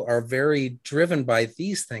of people are very driven by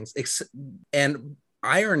these things. And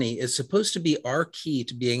irony is supposed to be our key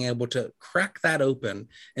to being able to crack that open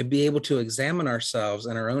and be able to examine ourselves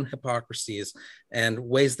and our own hypocrisies and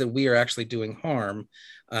ways that we are actually doing harm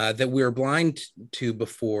that we were blind to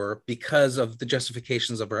before because of the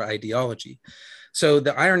justifications of our ideology. So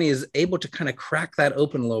the irony is able to kind of crack that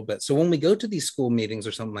open a little bit. So when we go to these school meetings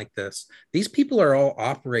or something like this, these people are all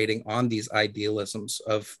operating on these idealisms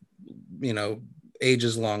of,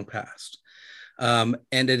 ages long past. And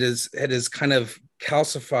it is kind of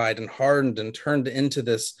calcified and hardened and turned into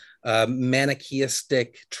this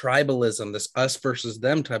manichaeistic tribalism, this us versus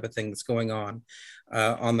them type of thing that's going on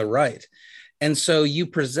the right. And so you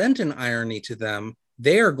present an irony to them,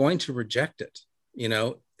 they are going to reject it,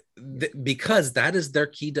 because that is their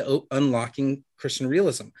key to unlocking Christian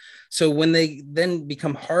realism. So when they then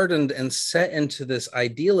become hardened and set into this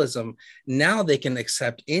idealism, now they can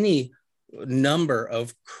accept any number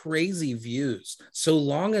of crazy views so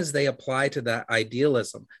long as they apply to that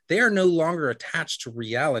idealism. They are no longer attached to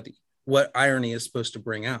reality, what irony is supposed to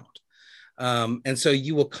bring out. And so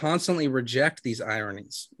you will constantly reject these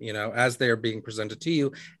ironies, as they are being presented to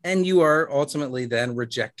you, and you are ultimately then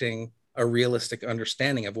rejecting a realistic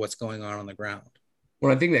understanding of what's going on the ground.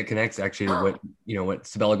 Well, I think that connects actually to what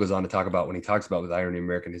Sabella goes on to talk about when he talks about with irony in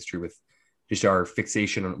American history, with just our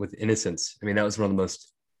fixation with innocence. I mean, that was one of the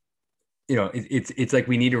most, it's like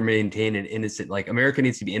we need to maintain an innocent, like America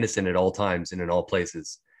needs to be innocent at all times and in all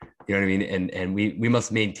places. You know what I mean? And we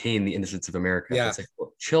must maintain the innocence of America. Yeah. It's like,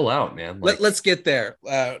 well, chill out, man. Let's get there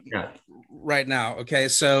right now. Okay.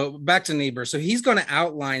 So back to Niebuhr. So he's going to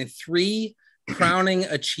outline 3 crowning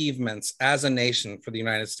achievements as a nation for the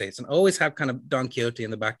United States, and always have kind of Don Quixote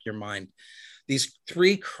in the back of your mind. These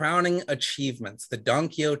 3 crowning achievements that Don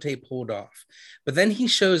Quixote pulled off. But then he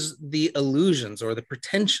shows the illusions or the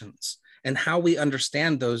pretensions and how we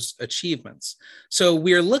understand those achievements. So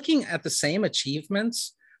we're looking at the same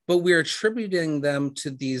achievements, but we're attributing them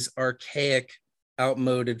to these archaic,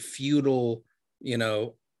 outmoded, feudal,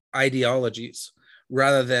 ideologies,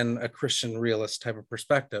 rather than a Christian realist type of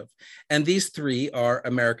perspective. And these 3 are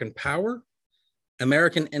American power,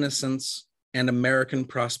 American innocence, and American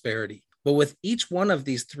prosperity. But with each one of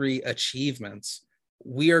these 3 achievements,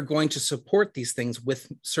 we are going to support these things with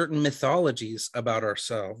certain mythologies about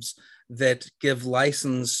ourselves that give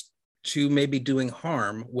license to maybe doing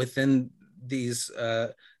harm within these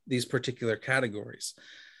particular categories.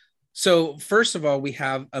 So first of all, we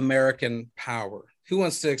have American power. Who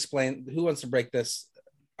wants to break this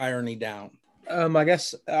irony down? I'll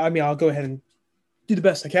go ahead and do the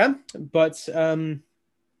best I can, but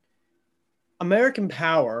American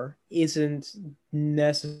power isn't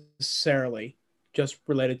necessarily just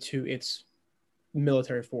related to its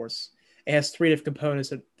military force. It has 3 different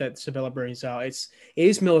components that Sabella brings out. It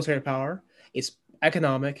is military power, it's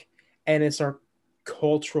economic, and it's our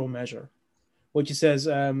cultural measure, which he says,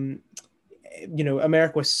 America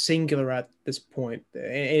was singular at this point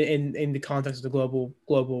in the context of the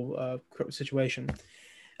global situation.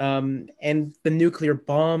 And the nuclear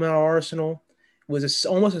bomb in our arsenal was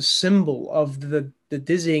almost a symbol of the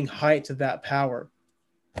dizzying heights of that power.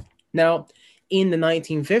 Now, in the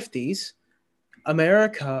 1950s,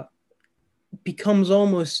 America becomes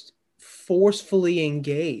almost forcefully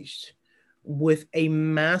engaged with a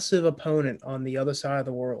massive opponent on the other side of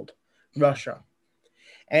the world, Russia.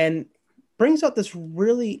 And brings out this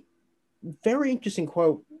really very interesting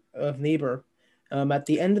quote of Niebuhr at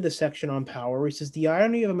the end of the section on power, where he says, the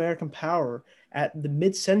irony of American power at the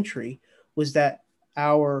mid-century was that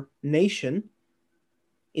our nation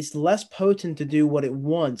is less potent to do what it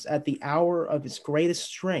wants at the hour of its greatest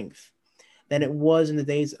strength than it was in the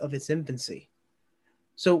days of its infancy.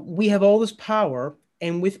 So we have all this power,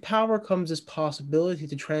 and with power comes this possibility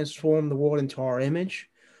to transform the world into our image,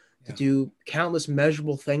 to do countless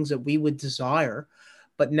measurable things that we would desire.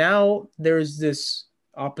 But now there's this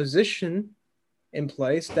opposition in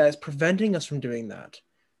place that is preventing us from doing that.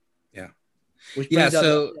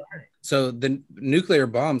 So the nuclear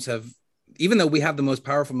bombs have, even though we have the most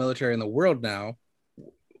powerful military in the world now,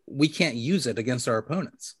 we can't use it against our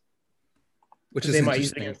opponents, which is they might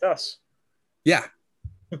use it against us. Yeah.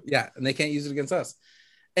 And they can't use it against us.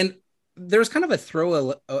 And there's kind of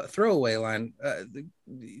a throwaway line.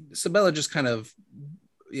 Sabella just kind of,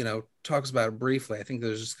 talks about it briefly. I think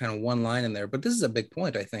there's just kind of one line in there, but this is a big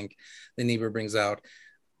point, I think, that Niebuhr brings out,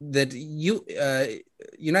 that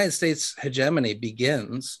United States hegemony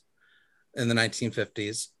begins in the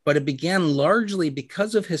 1950s, but it began largely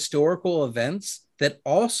because of historical events that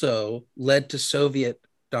also led to Soviet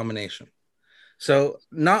domination. So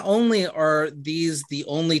not only are these the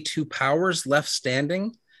only 2 powers left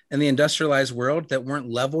standing in the industrialized world that weren't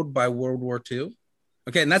leveled by World War II,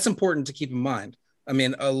 Okay, and that's important to keep in mind. I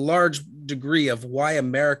mean, a large degree of why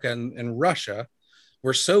America and Russia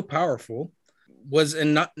were so powerful was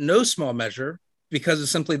in no small measure because of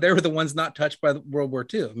simply they were the ones not touched by World War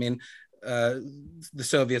II. I mean, the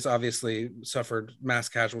Soviets obviously suffered mass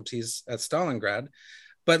casualties at Stalingrad,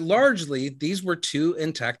 but largely these were two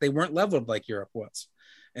intact. They weren't leveled like Europe was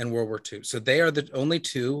in World War II. So they are the only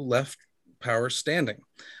two left powers standing.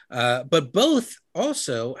 But both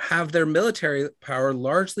also have their military power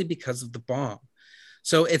largely because of the bomb.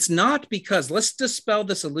 So it's not because, let's dispel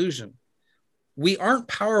this illusion. We aren't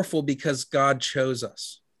powerful because God chose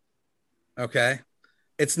us. Okay?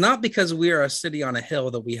 It's not because we are a city on a hill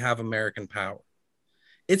that we have American power.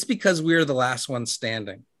 It's because we are the last one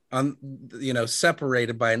standing,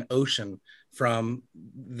 separated by an ocean from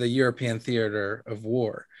the European theater of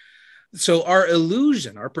war. So our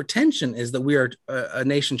illusion, our pretension is that we are a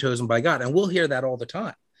nation chosen by God. And we'll hear that all the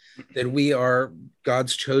time, that we are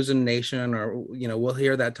God's chosen nation, or, we'll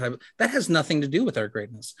hear that that has nothing to do with our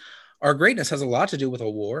greatness. Our greatness has a lot to do with a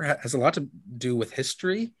war, has a lot to do with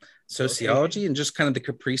history, sociology, and just kind of the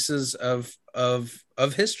caprices of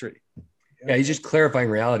history. Yeah, he's just clarifying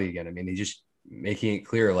reality again. I mean, he's just making it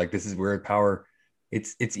clear, like, this is where power,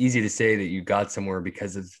 it's easy to say that you got somewhere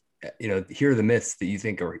because of, here are the myths that you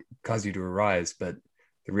think are cause you to arise, but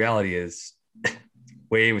the reality is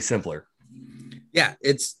way simpler. Yeah,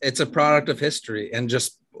 it's a product of history, and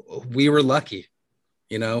just we were lucky.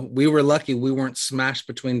 We were lucky we weren't smashed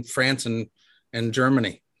between France and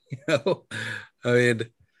Germany. I mean,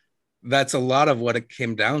 that's a lot of what it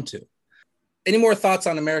came down to. Any more thoughts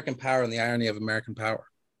on American power and the irony of American power?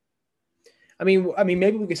 I mean,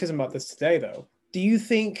 maybe we could say something about this today, though. Do you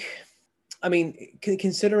think,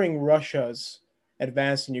 considering Russia's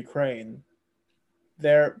advance in Ukraine,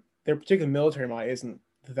 their particular military might isn't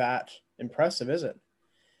that impressive, is it?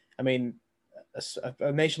 I mean,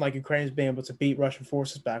 a nation like Ukraine has been able to beat Russian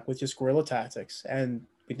forces back with just guerrilla tactics and,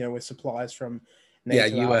 with supplies from NATO.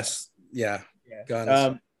 Yeah, U.S.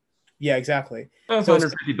 Guns. Yeah, exactly. So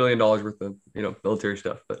 $150 billion worth of military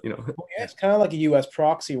stuff, but it's kind of like a U.S.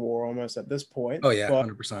 proxy war almost at this point. Oh yeah, but,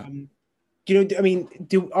 100%.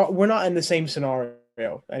 We're not in the same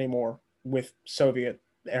scenario anymore with Soviet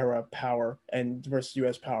era power and versus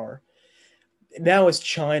U.S. power. Now it's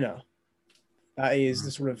China that is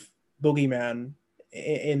the sort of boogeyman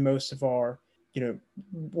in most of our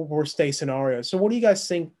worst case scenarios. So what do you guys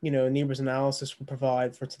think Niebuhr's analysis would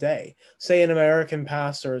provide for today? Say an American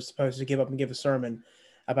pastor is supposed to give up and give a sermon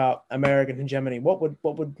about American hegemony. What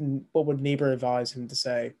would Niebuhr advise him to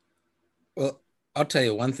say? Well, I'll tell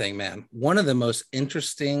you one thing, man. One of the most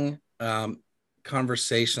interesting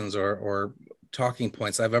conversations or talking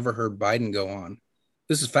points I've ever heard Biden go on.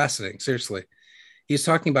 This is fascinating, seriously. He's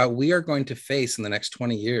talking about we are going to face in the next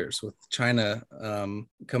 20 years with China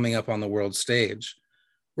coming up on the world stage.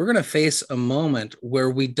 We're going to face a moment where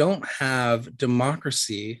we don't have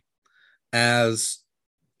democracy as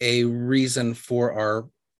a reason for our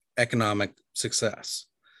economic success.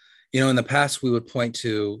 In the past, we would point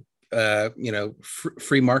to,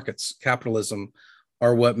 free markets, capitalism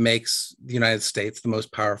are what makes the United States the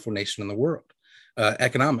most powerful nation in the world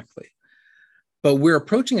economically. But we're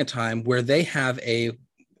approaching a time where they have a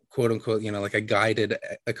quote unquote, like a guided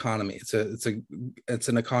economy. It's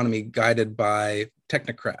an economy guided by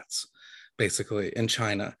technocrats, basically, in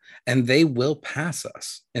China, and they will pass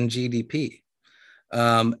us in GDP.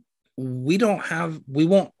 What's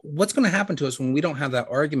going to happen to us when we don't have that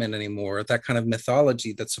argument anymore, that kind of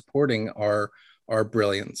mythology that's supporting our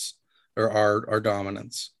brilliance or our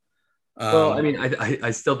dominance? Well, I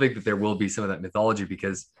still think that there will be some of that mythology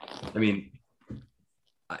because,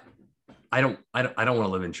 I don't want to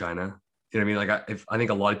live in China. I think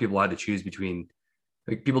a lot of people had to choose between,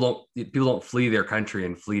 people don't flee their country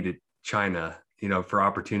and flee to China, for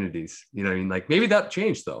opportunities. Maybe that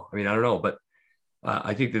changed though. I don't know, but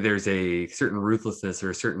I think that there's a certain ruthlessness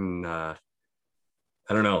or a certain, I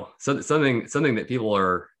don't know, something that people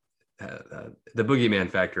are the boogeyman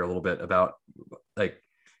factor a little bit about.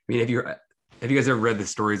 Have you guys ever read the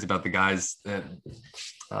stories about the guys that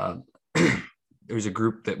there was a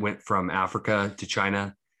group that went from Africa to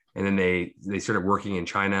China, and then they started working in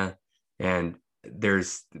China, and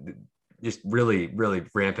there's just really, really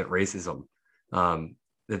rampant racism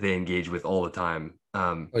that they engage with all the time.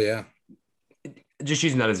 Just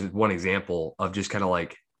using that as one example of just kind of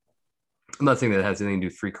like, I'm not saying that it has anything to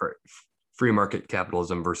do with free market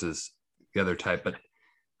capitalism versus the other type, but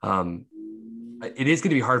it is going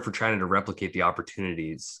to be hard for China to replicate the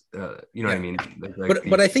opportunities. What I mean?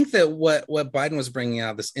 But I think that what Biden was bringing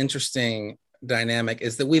out, this interesting dynamic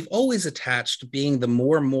is that we've always attached being the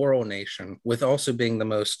more moral nation with also being the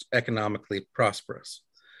most economically prosperous.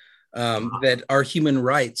 That our human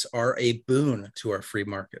rights are a boon to our free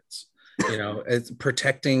markets. It's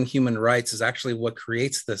protecting human rights is actually what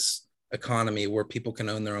creates this economy where people can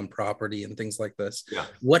own their own property and things like this. Yeah.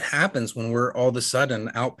 What happens when we're all of a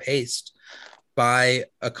sudden outpaced by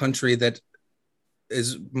a country that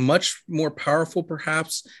is much more powerful,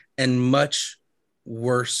 perhaps, and much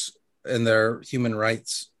worse in their human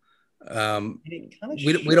rights?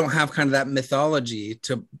 We don't have kind of that mythology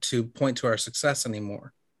to point to our success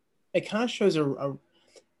anymore. It kind of shows a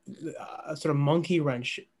sort of monkey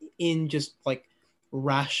wrench in just like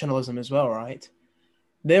rationalism as well, right?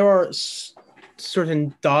 There are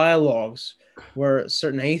certain dialogues where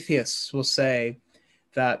certain atheists will say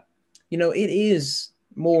that, it is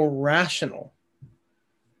more rational.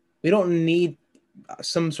 We don't need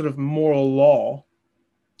some sort of moral law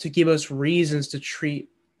to give us reasons to treat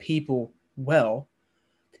people well.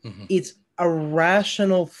 Mm-hmm. It's a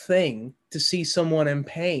rational thing to see someone in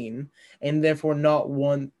pain and therefore not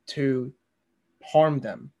want to harm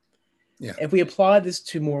them. Yeah. If we apply this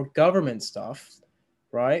to more government stuff,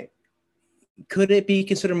 right, could it be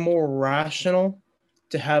considered more rational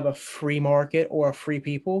to have a free market or a free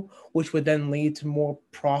people, which would then lead to more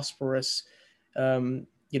prosperous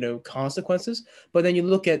consequences? But then you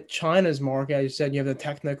look at China's market, as you said, you have the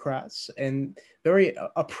technocrats and very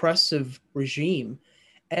oppressive regime,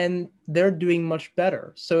 and they're doing much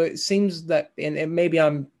better. So it seems that, and maybe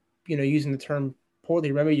I'm, using the term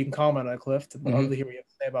poorly. Maybe you can comment on it, Cliff. I'd love to hear what you have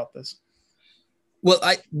to say about this. Well,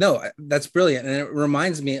 that's brilliant. And it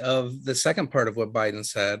reminds me of the second part of what Biden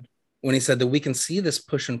said when he said that we can see this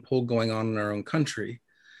push and pull going on in our own country,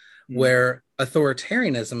 where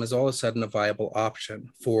authoritarianism is all of a sudden a viable option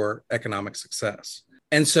for economic success.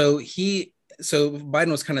 And so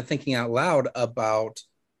Biden was kind of thinking out loud about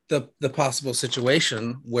the possible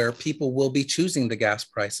situation where people will be choosing the gas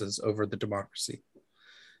prices over the democracy,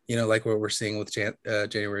 like what we're seeing with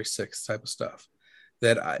January 6th type of stuff.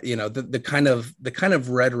 That, the kind of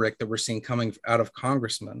rhetoric that we're seeing coming out of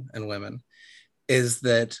congressmen and women is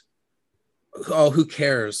that, who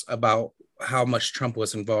cares about how much Trump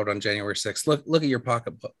was involved on January 6th? Look at your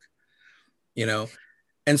pocketbook,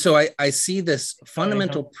 And so I see this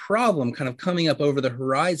fundamental problem kind of coming up over the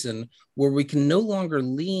horizon where we can no longer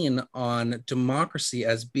lean on democracy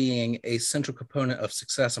as being a central component of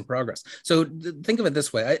success and progress. So think of it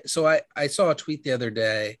this way. I saw a tweet the other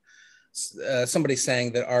day, somebody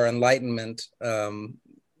saying that our Enlightenment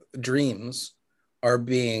dreams are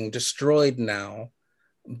being destroyed now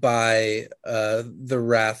by the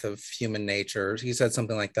wrath of human nature. He said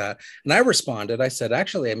something like that. And I responded, I said,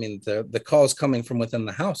 actually, the call is coming from within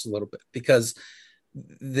the house a little bit, because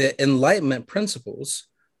the Enlightenment principles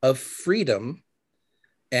of freedom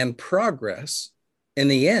and progress in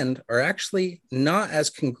the end are actually not as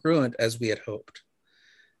congruent as we had hoped.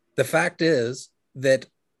 The fact is that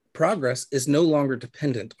progress is no longer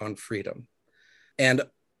dependent on freedom. And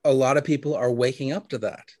a lot of people are waking up to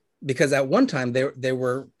that, because at one time they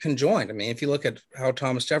were conjoined. If you look at how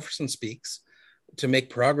Thomas Jefferson speaks, to make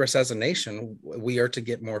progress as a nation, we are to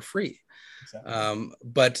get more free. Exactly.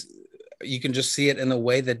 But you can just see it in the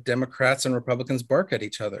way that Democrats and Republicans bark at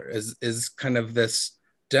each other, is kind of this: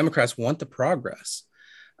 Democrats want the progress,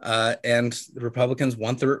 and the Republicans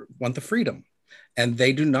want the freedom. And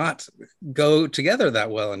they do not go together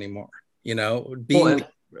that well anymore,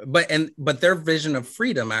 but their vision of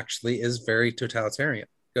freedom actually is very totalitarian.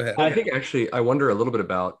 Go ahead. I think actually, I wonder a little bit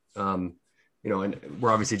about, and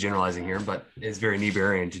we're obviously generalizing here, but it's very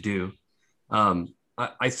Niebuhrian to do.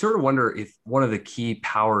 I sort of wonder if one of the key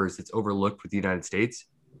powers that's overlooked with the United States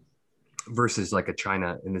versus like a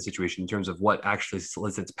China in this situation, in terms of what actually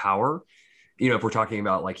solicits power, if we're talking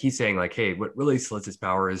about, like he's saying, like, hey, what really solicits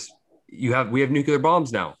power is we have nuclear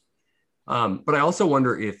bombs now. But I also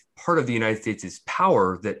wonder if part of the United States'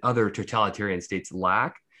 power that other totalitarian states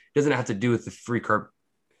lack doesn't have to do with the free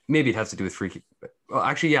maybe it has to do with free. Well,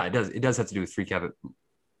 actually, yeah, it does. It does have to do with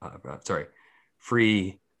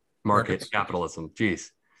free market capitalism. Jeez.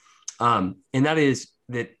 And that is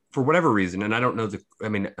that for whatever reason, and I don't know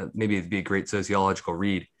maybe it'd be a great sociological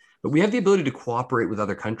read, but we have the ability to cooperate with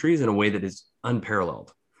other countries in a way that is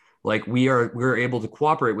unparalleled. Like we're able to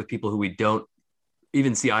cooperate with people who we don't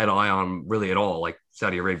even see eye to eye on really at all, like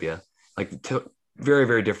Saudi Arabia, like very,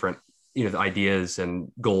 very different, the ideas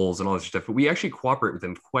and goals and all this stuff, but we actually cooperate with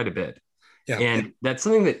them quite a bit. Yeah. And that's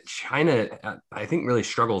something that China, I think, really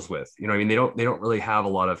struggles with. They don't really have a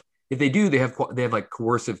lot of, if they do, they have like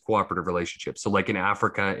coercive cooperative relationships. So like in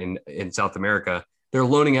Africa, in South America, they're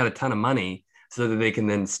loaning out a ton of money so that they can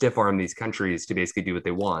then stiff arm these countries to basically do what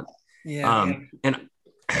they want. And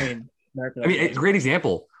a great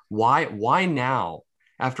example. Why now,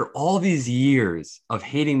 after all these years of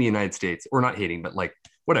hating the United States, or not hating, but like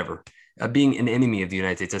whatever, being an enemy of the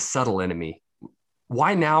United States, a subtle enemy,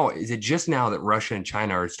 why now is it just now that Russia and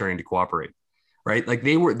China are starting to cooperate, right? Like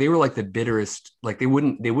they were like the bitterest, like they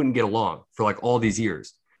wouldn't get along for like all these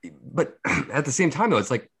years. But at the same time though,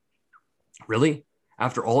 it's like, really?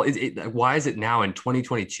 After all, why is it now in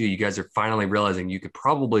 2022, you guys are finally realizing you could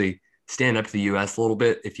probably stand up to the US a little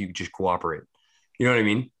bit if you just cooperate? You know what I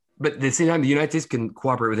mean? But at the same time, the United States can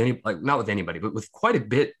cooperate with not with anybody, but with quite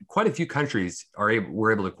a few countries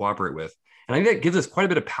we're able to cooperate with. And I think that gives us quite a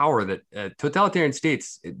bit of power that totalitarian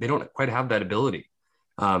states, they don't quite have that ability.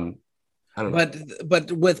 I don't know.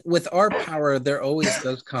 But with our power, there always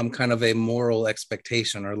does come kind of a moral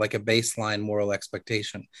expectation, or like a baseline moral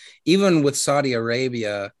expectation. Even with Saudi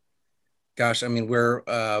Arabia, gosh, I mean, we're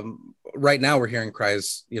right now we're hearing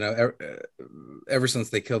cries, ever since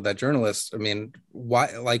they killed that journalist. I mean,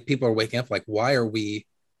 why? Like, people are waking up, like, why are we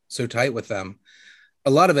so tight with them? A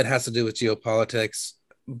lot of it has to do with geopolitics.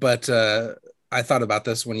 But I thought about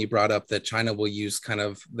this when you brought up that China will use kind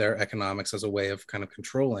of their economics as a way of kind of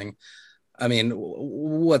controlling. I mean,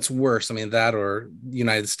 what's worse? I mean, that or the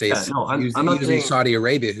United States using Saudi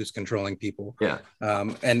Arabia, who's controlling people. Yeah.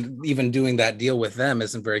 And even doing that deal with them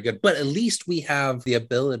isn't very good. But at least we have the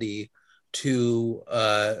ability to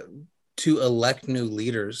elect new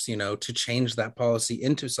leaders, to change that policy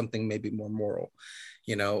into something maybe more moral.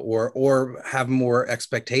 Or have more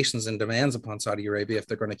expectations and demands upon Saudi Arabia if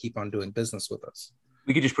they're going to keep on doing business with us.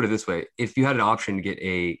 We could just put it this way. If you had an option to get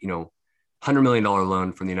a, $100 million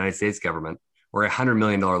loan from the United States government or a $100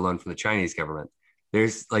 million loan from the Chinese government,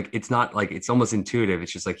 there's like, it's not like, it's almost intuitive.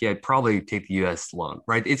 It's just like, yeah, I'd probably take the US loan,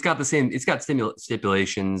 right? It's got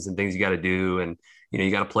stipulations and things you got to do. And, you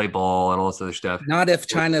got to play ball and all this other stuff. Not if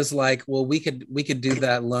China's like, well, we could do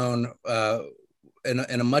that loan, in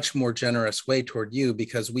a much more generous way toward you,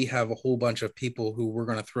 because we have a whole bunch of people who we're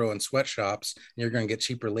going to throw in sweatshops and you're going to get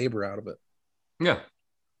cheaper labor out of it. Yeah.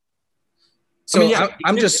 So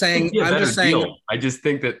I'm just saying, I just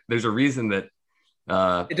think that there's a reason that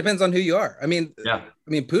it depends on who you are. I mean, yeah.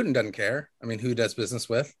 Putin doesn't care. I mean, who he does business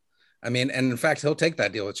with? I mean, and in fact, he'll take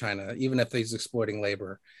that deal with China, even if he's exploiting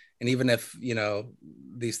labor. And even if,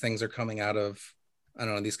 these things are coming out of, I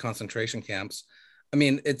don't know, these concentration camps. I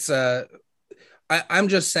mean, it's I'm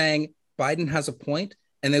just saying Biden has a point,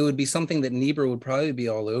 and it would be something that Niebuhr would probably be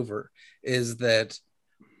all over, is that,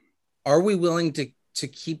 are we willing to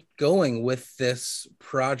keep going with this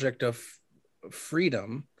project of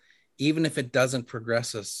freedom, even if it doesn't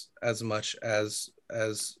progress us as much as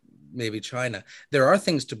maybe China? There are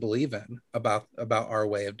things to believe in about our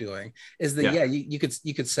way of doing, is that,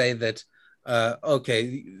 you could say that,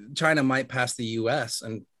 okay, China might pass the US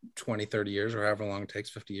in 20, 30 years, or however long it takes,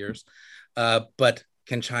 50 years. But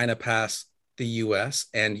can China pass the US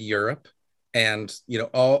and Europe and,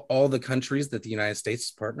 all the countries that the United States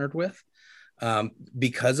is partnered with,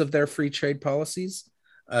 because of their free trade policies?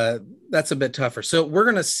 That's a bit tougher. So we're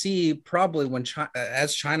going to see probably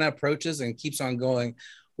as China approaches and keeps on going,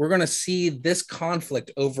 we're going to see this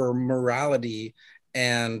conflict over morality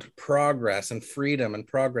and progress and freedom and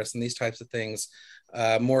progress and these types of things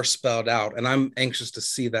more spelled out. And I'm anxious to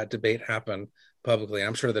see that debate happen publicly.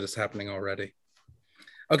 I'm sure that it's happening already.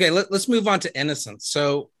 Okay, let's move on to innocence.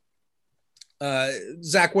 So,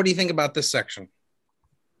 Zach, what do you think about this section?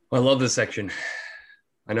 Well, I love this section.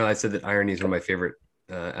 I know I said that irony is one of my favorite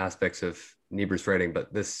aspects of Niebuhr's writing,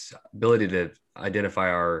 but this ability to identify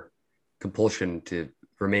our compulsion to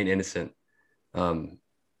remain innocent,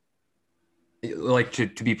 like to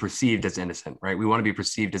be perceived as innocent, right? We want to be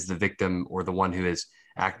perceived as the victim or the one who is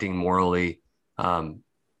acting morally.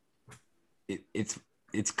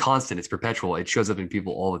 It's constant, it's perpetual. It shows up in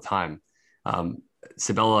people all the time.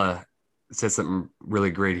 Sabella says something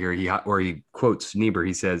really great here. He quotes Niebuhr.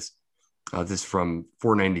 He says, this is from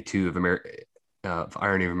 492 of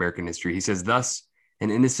Irony of American History. He says, thus,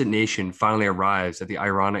 an innocent nation finally arrives at the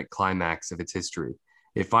ironic climax of its history.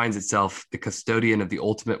 It finds itself the custodian of the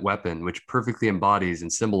ultimate weapon, which perfectly embodies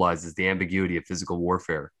and symbolizes the ambiguity of physical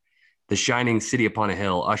warfare. The shining city upon a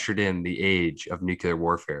hill ushered in the age of nuclear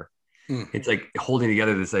warfare. It's like holding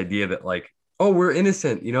together this idea that, like, oh, we're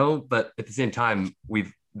innocent, but at the same time,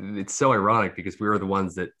 it's so ironic because we were the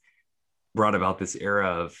ones that brought about this era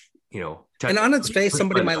of, and on its face,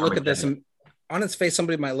 somebody might look at this and on its face,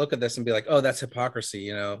 somebody might look at this and be like, oh, that's hypocrisy.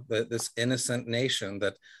 You know, this innocent nation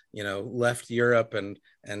that, you know, left Europe and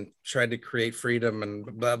tried to create freedom and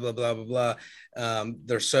blah, blah, blah, blah, blah.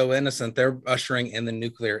 They're so innocent. They're ushering in the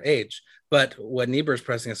nuclear age. But what Niebuhr is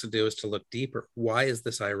pressing us to do is to look deeper. Why is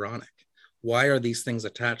this ironic? Why are these things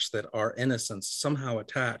attached that are innocence somehow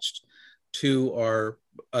attached to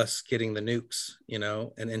us getting the nukes, you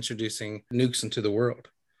know, and introducing nukes into the world?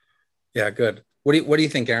 Yeah, good. What do you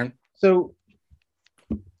think, Aaron? So,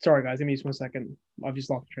 sorry guys, give me just 1 second. I've just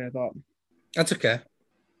lost the train of thought. That's okay.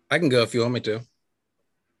 I can go if you want me to.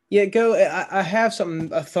 Yeah, go. I have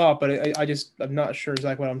a thought, but I'm not sure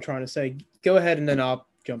exactly what I'm trying to say. Go ahead, and then I'll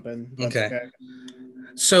jump in. Okay.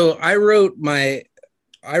 So I wrote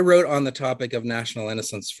on the topic of national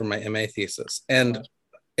innocence for my MA thesis, and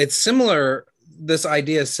it's similar. This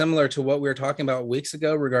idea is similar to what we were talking about weeks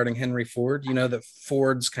ago regarding Henry Ford. You know, that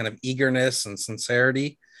Ford's kind of eagerness and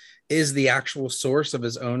sincerity is the actual source of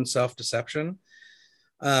his own self-deception.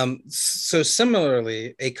 So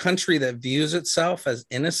similarly, a country that views itself as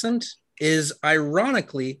innocent is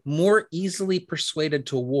ironically more easily persuaded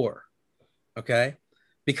to war, okay?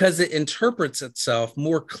 Because it interprets itself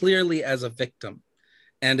more clearly as a victim,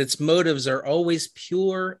 and its motives are always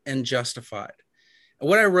pure and justified.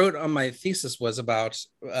 What I wrote on my thesis was about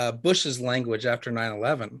Bush's language after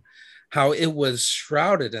 9/11, how it was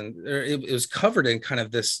shrouded and it was covered in kind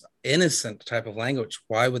of this innocent type of language.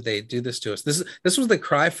 Why would they do this to us? This was the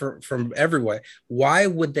cry from everywhere. Why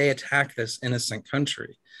would they attack this innocent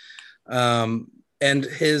country? And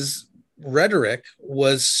his rhetoric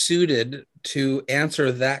was suited to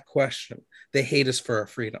answer that question. They hate us for our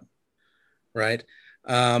freedom, right?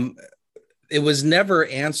 It was never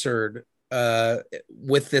answered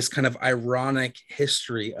with this kind of ironic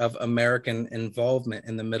history of American involvement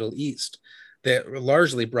in the Middle East that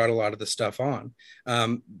largely brought a lot of the stuff on.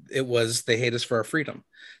 It was, they hate us for our freedom.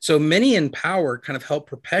 So many in power kind of helped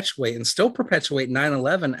perpetuate and still perpetuate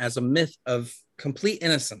 9/11 as a myth of complete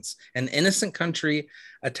innocence, an innocent country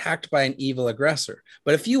attacked by an evil aggressor.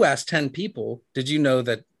 But if you ask 10 people, did you know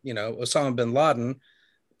that, you know, Osama bin Laden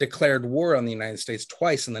declared war on the United States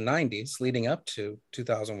twice in the 90s leading up to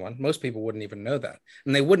 2001? Most people wouldn't even know that.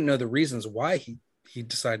 And they wouldn't know the reasons why he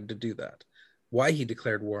decided to do that, why he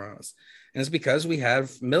declared war on us. And it's because we have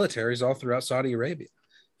militaries all throughout Saudi Arabia,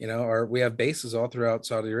 you know, or we have bases all throughout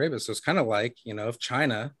Saudi Arabia. So it's kind of like, you know, if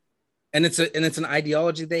China, and it's an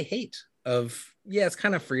ideology they hate of, yeah, it's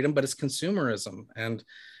kind of freedom, but it's consumerism and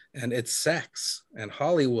it's sex and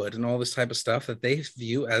Hollywood and all this type of stuff that they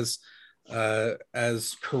view as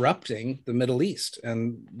corrupting the Middle East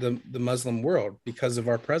and the Muslim world because of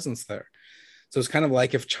our presence there. So it's kind of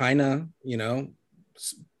like if China, you know,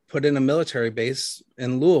 put in a military base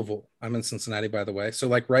in Louisville. I'm in Cincinnati, by the way. So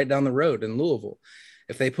like right down the road in Louisville,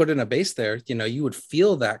 if they put in a base there, you know, you would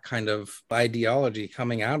feel that kind of ideology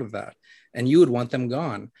coming out of that and you would want them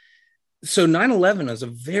gone. So 9/11 is a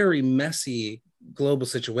very messy global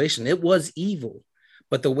situation. It was evil,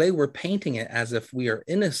 but the way we're painting it as if we are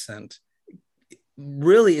innocent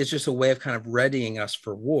really is just a way of kind of readying us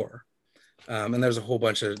for war. And there's a whole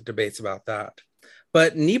bunch of debates about that.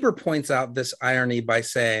 But Niebuhr points out this irony by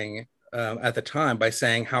saying, at the time, by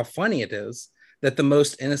saying how funny it is that the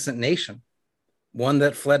most innocent nation, one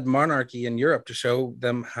that fled monarchy in Europe to show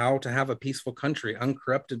them how to have a peaceful country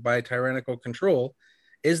uncorrupted by tyrannical control,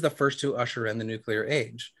 is the first to usher in the nuclear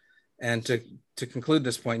age. And to conclude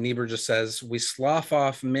this point, Niebuhr just says, we slough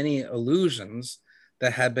off many illusions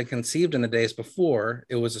that had been conceived in the days before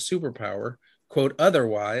it was a superpower. Quote,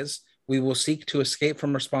 otherwise, we will seek to escape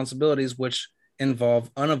from responsibilities which involve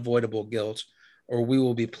unavoidable guilt, or we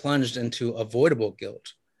will be plunged into avoidable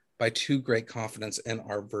guilt by too great confidence in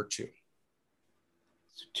our virtue.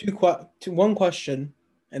 One question,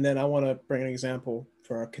 and then I want to bring an example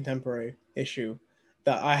for a contemporary issue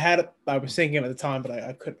that I was thinking of at the time, but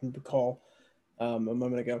I couldn't recall a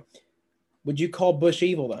moment ago. Would you call Bush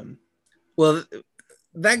evil then? Well,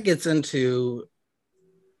 that gets into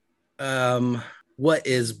what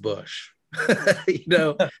is Bush? You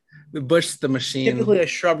know, Bush the machine, typically a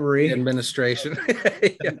shrubbery administration.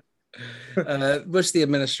 Yeah. Bush the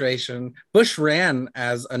administration. Bush ran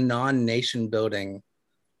as a non-nation building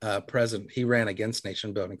president. He ran against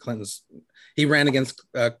nation building. He ran against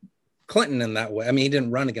Clinton in that way. I mean, he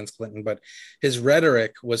didn't run against Clinton, but his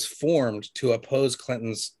rhetoric was formed to oppose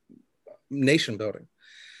Clinton's nation building.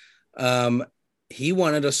 He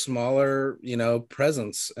wanted a smaller, you know,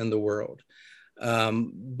 presence in the world.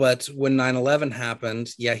 But when 9/11 happened,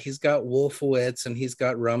 yeah, he's got Wolfowitz and he's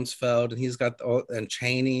got Rumsfeld and he's got and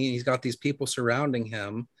Cheney. He's got these people surrounding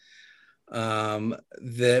him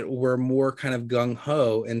that were more kind of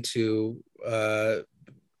gung-ho into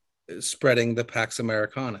spreading the Pax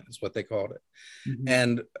Americana, is what they called it. Mhm.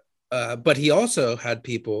 And but he also had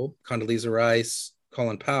people, Condoleezza Rice,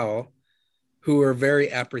 Colin Powell, who were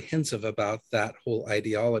very apprehensive about that whole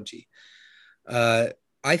ideology.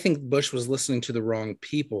 I think Bush was listening to the wrong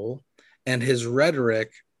people, and his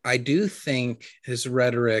rhetoric, I do think his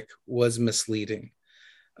rhetoric was misleading.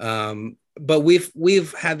 But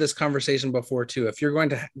we've had this conversation before too. If you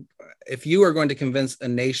are going to convince a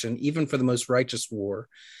nation, even for the most righteous war,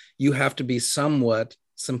 you have to be somewhat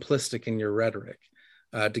simplistic in your rhetoric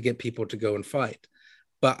to get people to go and fight.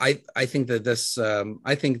 But I think that this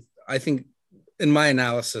I think in my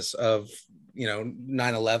analysis of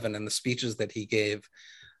 9/11 and the speeches that he gave,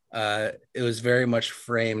 it was very much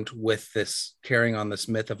framed with this carrying on this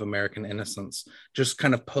myth of American innocence, just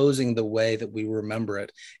kind of posing the way that we remember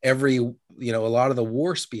it. A lot of the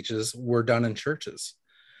war speeches were done in churches,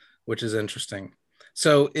 which is interesting.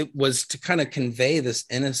 So it was to kind of convey this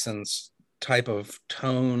innocence type of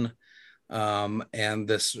tone, and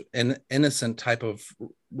this innocent type of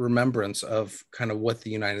remembrance of kind of what the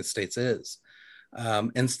United States is,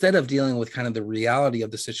 instead of dealing with kind of the reality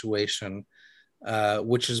of the situation,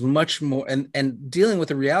 which is much more, and dealing with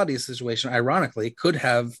the reality of the situation, ironically, could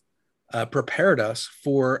have prepared us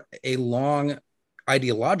for a long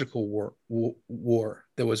ideological war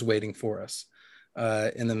that was waiting for us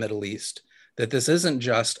in the Middle East. That this isn't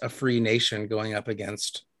just a free nation going up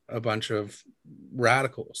against a bunch of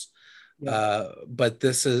radicals, but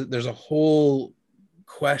there's a whole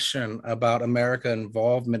question about America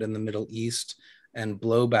involvement in the Middle East and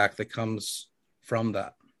blowback that comes from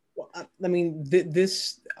that. Well, I mean,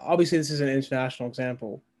 this is an international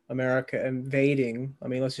example. America invading, I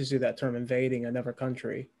mean, let's just do that term, invading another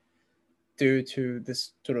country due to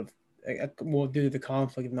this sort of, due to the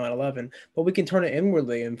conflict of 9/11. But we can turn it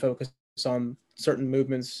inwardly and focus on certain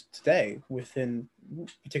movements today within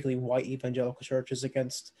particularly white evangelical churches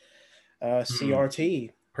against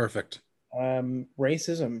CRT. Perfect.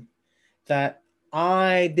 Racism. That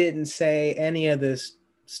I didn't say any of this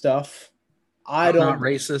stuff. I'm not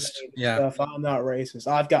racist. Yeah. I'm not racist.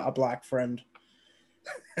 I've got a black friend.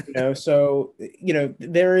 So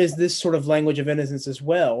there is this sort of language of innocence as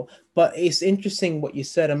well. But it's interesting what you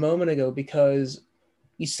said a moment ago, because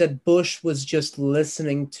you said Bush was just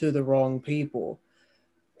listening to the wrong people.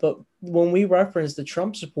 But when we referenced the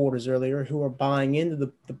Trump supporters earlier who are buying into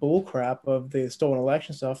the bull crap of the stolen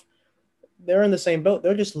election stuff, they're in the same boat.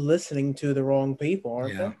 They're just listening to the wrong people,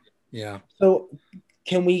 aren't they? Yeah. So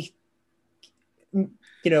can we,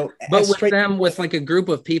 but with like a group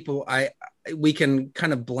of people, we can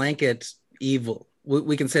kind of blanket evil.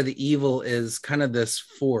 We can say the evil is kind of this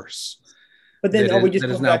force, but then that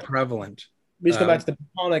is now prevalent. We just go back to the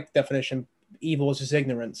Platonic definition. Evil is just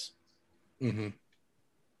ignorance. Mm-hmm.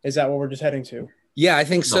 Is that what we're just heading to? Yeah, I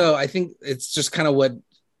think so. I think it's just kind of what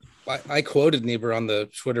I quoted Niebuhr on the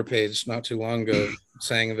Twitter page not too long ago,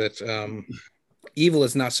 saying that evil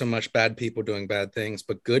is not so much bad people doing bad things,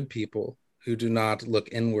 but good people who do not look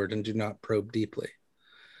inward and do not probe deeply.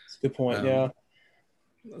 That's a good point. Yeah.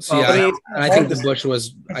 So I think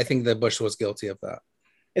the Bush was guilty of that.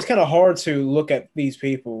 It's kind of hard to look at these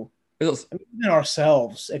people, even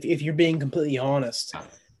ourselves. If you're being completely honest,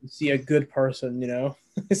 you see a good person, it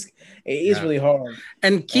is really hard.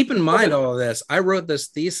 And keep in mind all of this. I wrote this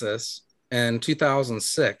thesis in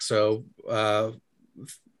 2006. So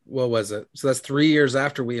what was it? So that's 3 years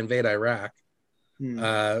after we invade Iraq.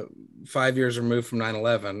 5 years removed from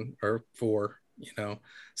 9/11, or 4,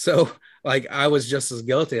 So like I was just as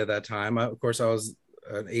guilty at that time. Of course, I was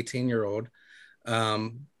an 18-year-old.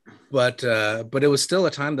 But it was still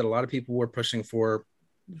a time that a lot of people were pushing for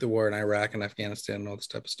the war in Iraq and Afghanistan and all this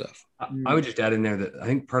type of stuff. I would just add in there that I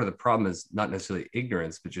think part of the problem is not necessarily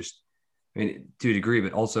ignorance, but just, to a degree,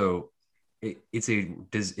 but also it's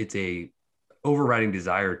a overriding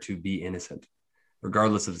desire to be innocent,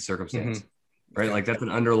 regardless of the circumstance. Mm-hmm. Right. Yeah. Like that's an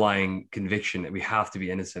underlying conviction that we have to be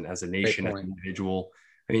innocent as a nation, as an individual.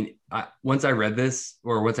 Once I read this,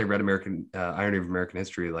 or once I read Irony of American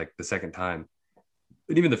History, like the second time,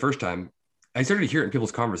 but even the first time, I started to hear it in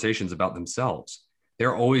people's conversations about themselves.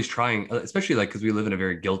 They're always trying, especially because we live in a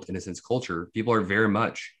very guilt innocence culture. People are very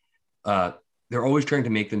much, they're always trying to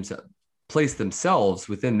make place themselves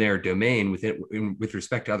within their domain, with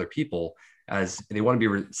respect to other people, as they want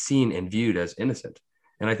to be seen and viewed as innocent.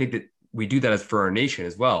 And I think that we do that for our nation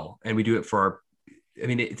as well. And we do it for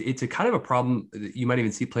it's a kind of a problem that you might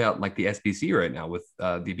even see play out like the SBC right now with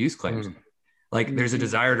the abuse claims. There's a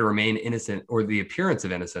desire to remain innocent, or the appearance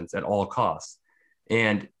of innocence, at all costs.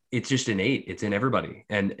 And it's just innate. It's in everybody.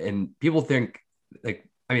 And people think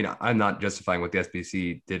I'm not justifying what the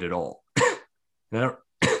SBC did at all. and I don't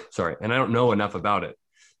sorry, and I don't know enough about it.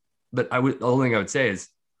 But the only thing I would say is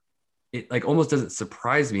it like almost doesn't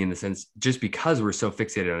surprise me in the sense, just because we're so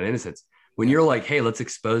fixated on innocence. When you're like, hey, let's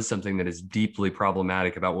expose something that is deeply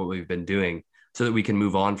problematic about what we've been doing so that we can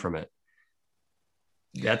move on from it.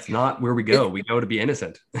 That's not where we go. We go to be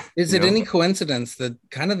innocent. Is it any coincidence that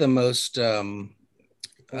kind of the most, and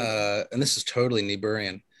this is totally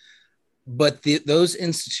Niebuhrian, but those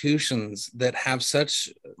institutions that have such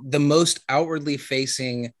the most outwardly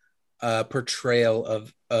facing portrayal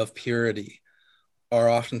of purity are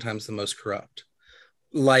oftentimes the most corrupt,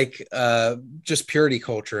 like just purity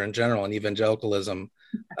culture in general and evangelicalism.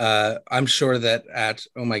 I'm sure that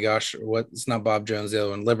oh my gosh, it's not Bob Jones, the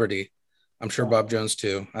other one, Liberty. I'm sure Bob Jones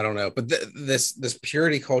too. I don't know, but this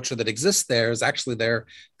purity culture that exists there is actually there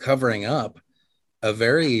covering up a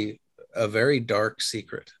very dark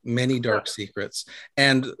secret, many dark secrets.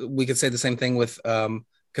 And we could say the same thing with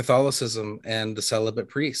Catholicism and the celibate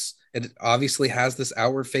priests. It obviously has this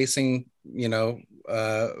outward facing,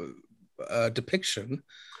 depiction,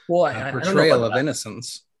 portrayal of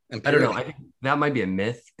innocence and purity. I don't know. I think that might be a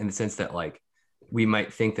myth in the sense that like we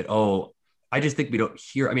might think that, I just think we don't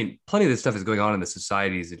hear. I mean, plenty of this stuff is going on in the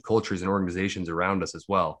societies and cultures and organizations around us as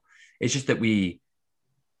well. It's just that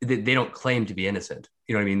they don't claim to be innocent.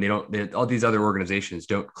 You know what I mean? All these other organizations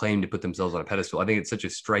don't claim to put themselves on a pedestal. I think it's such a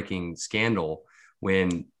striking scandal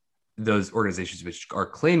when those organizations which are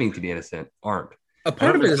claiming to be innocent aren't. A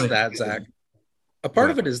part of it is that, Zach. A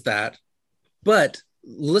part of it is that, but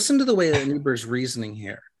listen to the way that Niebuhr's reasoning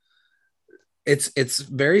here. It's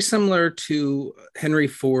very similar to Henry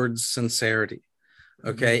Ford's sincerity.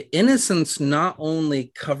 Okay, innocence not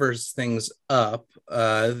only covers things up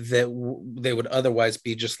that they would otherwise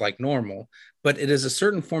be just like normal, but it is a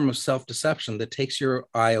certain form of self-deception that takes your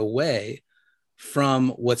eye away from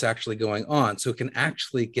what's actually going on. So it can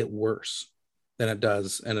actually get worse than it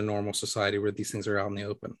does in a normal society where these things are out in the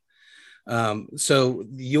open. So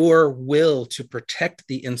your will to protect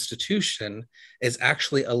the institution is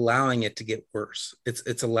actually allowing it to get worse.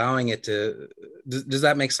 It's allowing it to. Does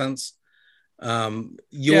that make sense?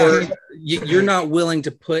 You're not willing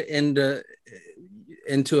to put into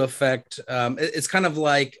effect. It's kind of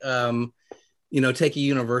like take a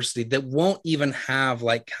university that won't even have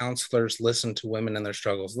like counselors listen to women in their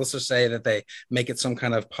struggles. Let's just say that they make it some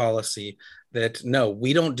kind of policy that no,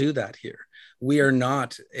 we don't do that here. We are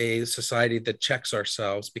not a society that checks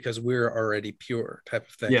ourselves because we're already pure type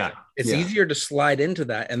of thing. Yeah. It's easier to slide into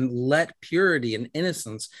that and let purity and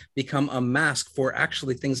innocence become a mask for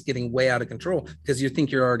actually things getting way out of control because you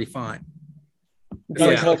think you're already fine.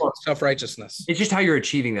 Self-righteousness. It's just how you're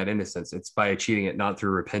achieving that innocence. It's by achieving it not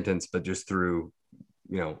through repentance, but just through,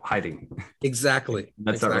 hiding. Exactly.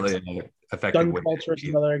 Not really an effective gun way. culture is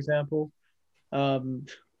another example.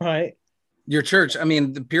 Right. Your church, I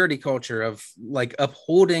mean, the purity culture of like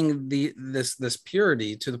upholding this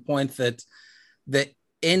purity to the point that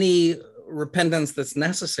any repentance that's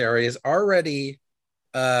necessary is already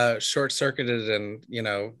short-circuited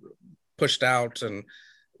and pushed out, and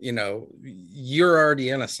you're already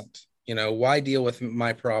innocent. Why deal with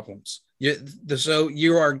my problems? So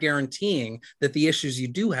you are guaranteeing that the issues you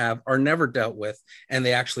do have are never dealt with and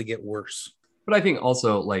they actually get worse. But I think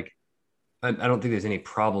also like I don't think there's any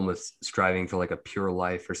problem with striving for like a pure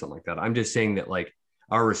life or something like that. I'm just saying that like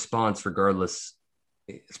our response, regardless,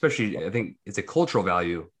 especially I think it's a cultural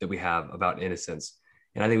value that we have about innocence.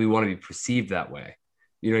 And I think we want to be perceived that way.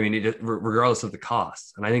 You know what I mean? Regardless of the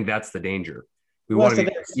cost. And I think that's the danger. We want to be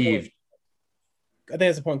perceived. I think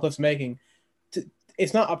that's the point Cliff's making.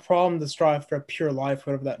 It's not a problem to strive for a pure life,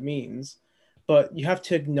 whatever that means, but you have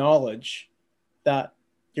to acknowledge that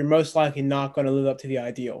you're most likely not going to live up to the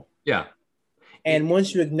ideal. Yeah. And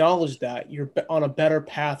once you acknowledge that, you're on a better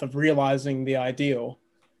path of realizing the ideal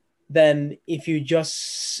than if you just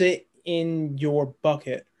sit in your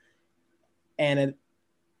bucket and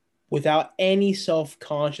without any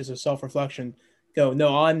self-conscious or self-reflection go,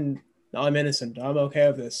 no, I'm innocent. I'm okay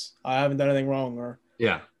with this. I haven't done anything wrong. Or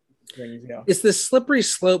yeah. It's this slippery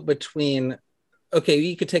slope between, okay,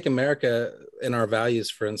 you could take America and our values,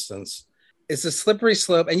 for instance. It's a slippery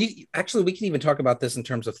slope. And we can even talk about this in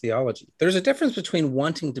terms of theology. There's a difference between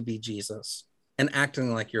wanting to be Jesus and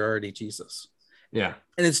acting like you're already Jesus. Yeah.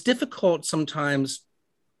 And it's difficult sometimes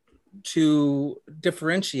to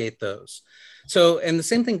differentiate those. So, and the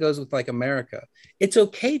same thing goes with like America. It's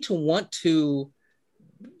okay to want to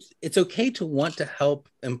help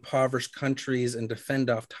impoverished countries and defend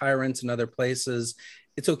off tyrants in other places.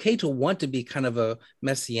 It's okay to want to be kind of a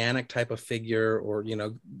messianic type of figure or,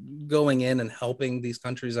 going in and helping these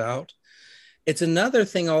countries out. It's another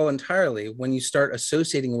thing all entirely when you start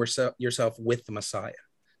associating yourself with the Messiah,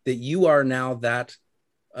 that you are now that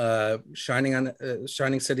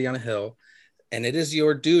shining city on a hill, and it is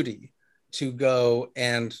your duty to go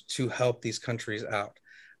and to help these countries out.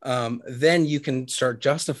 Then you can start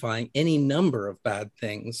justifying any number of bad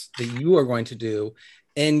things that you are going to do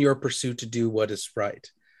in your pursuit to do what is right.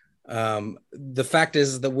 The fact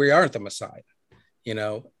is that we aren't the Messiah,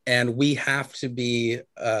 and we have to be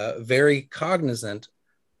very cognizant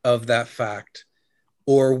of that fact,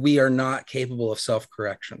 or we are not capable of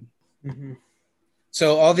self-correction. Mm-hmm.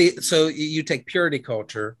 So you take purity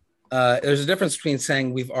culture. There's a difference between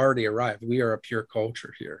saying we've already arrived, we are a pure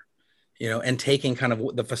culture here, and taking kind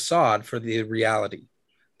of the facade for the reality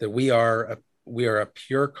that we are a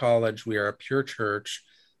pure college, we are a pure church,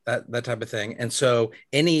 that type of thing. And so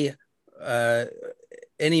any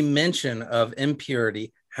mention of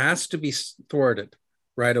impurity has to be thwarted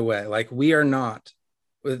right away. Like, we are not,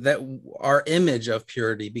 that our image of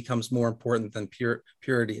purity becomes more important than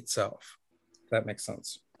purity itself. That makes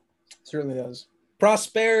sense. Certainly does.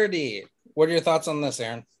 Prosperity. What are your thoughts on this,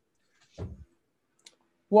 Aaron?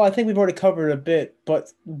 Well, I think we've already covered a bit, but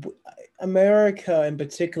America in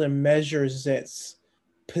particular measures its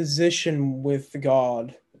position with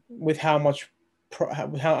God, with how much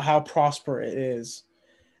how prosper it is.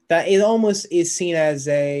 That it almost is seen as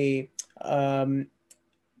the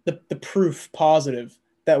proof positive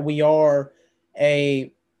that we are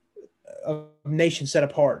a nation set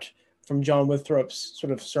apart from John Winthrop's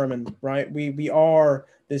sort of sermon, right? We are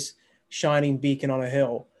this shining beacon on a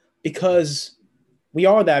hill because we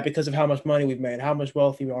are that because of how much money we've made, how much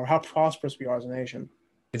wealthy we are, how prosperous we are as a nation.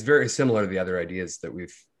 It's very similar to the other ideas that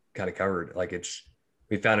we've kind of covered. Like,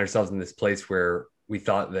 we found ourselves in this place where we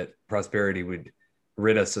thought that prosperity would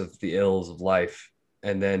rid us of the ills of life.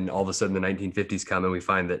 And then all of a sudden the 1950s come and we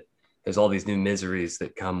find that there's all these new miseries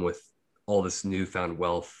that come with all this newfound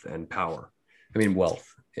wealth and power. I mean, wealth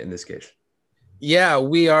in this case. Yeah,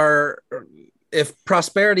 we are. If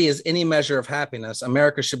prosperity is any measure of happiness,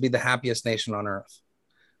 America should be the happiest nation on earth,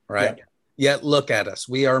 right? Yeah. Yet look at us.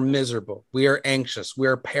 We are miserable. We are anxious. We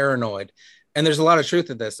are paranoid. And there's a lot of truth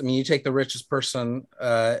to this. I mean, you take the richest person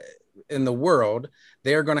in the world,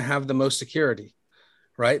 they are going to have the most security,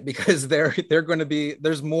 right? Because they're going to be,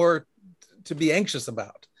 there's more to be anxious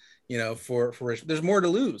about, for rich. There's more to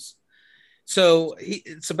lose. So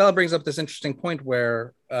Sabella brings up this interesting point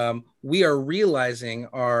where we are realizing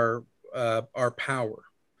our power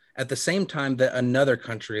at the same time that another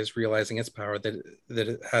country is realizing its power, that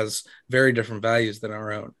it has very different values than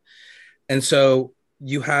our own. And so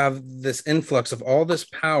you have this influx of all this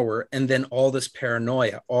power and then all this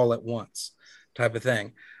paranoia all at once type of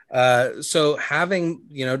thing. So having,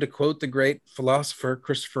 to quote the great philosopher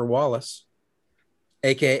Christopher Wallace,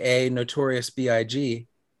 AKA Notorious B.I.G.,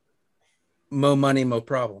 mo money, mo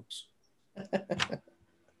problems.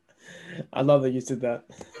 I love that you said that.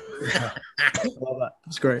 I love that.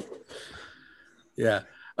 It's great. Yeah.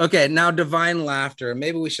 Okay. Now, divine laughter.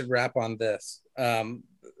 Maybe we should wrap on this.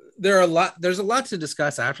 There's a lot to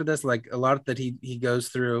discuss after this, like a lot that he goes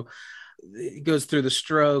through. He goes through the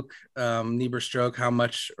stroke, Niebuhr's stroke, how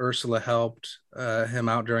much Ursula helped him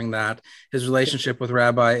out during that, his relationship with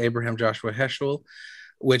Rabbi Abraham Joshua Heschel,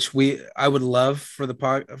 which I would love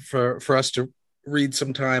for us to read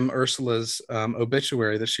sometime Ursula's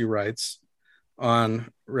obituary that she writes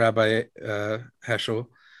on Rabbi Heschel.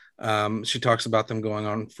 She talks about them going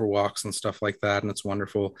on for walks and stuff like that, and it's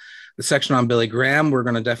wonderful. The section on Billy Graham, we're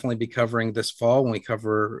going to definitely be covering this fall when we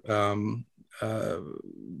cover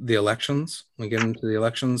the elections. We get into the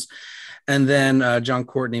elections, and then John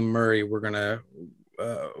Courtney Murray, we're going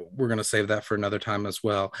to save that for another time as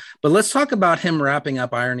well. But let's talk about him wrapping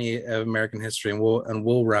up Irony of American History, and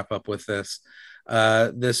we'll wrap up with this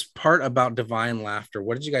part about divine laughter.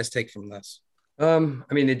 What did you guys take from this? I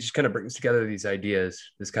mean, it just kind of brings together these ideas,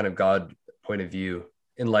 this kind of God point of view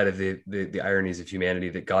in light of the ironies of humanity,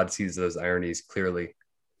 that God sees those ironies clearly.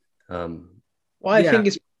 I think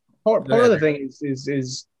it's part of the thing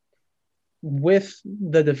is with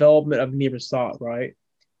the development of Niebuhr's thought, right?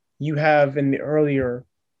 You have in the earlier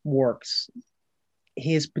works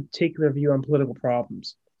his particular view on political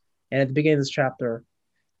problems. And at the beginning of this chapter,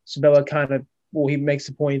 Sabella he makes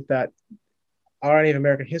the point that Irony of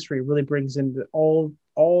American History really brings in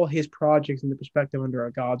all his projects into perspective under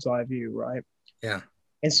a God's eye view, right? Yeah.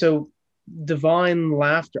 And so divine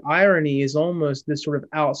laughter, irony is almost this sort of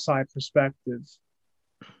outside perspective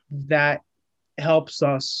that helps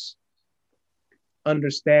us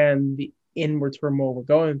understand the inward turmoil we're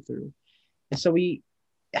going through. And so he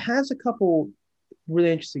has a couple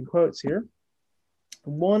really interesting quotes here.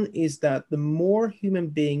 One is that the more human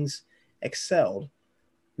beings excelled,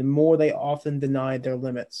 the more they often denied their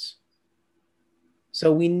limits.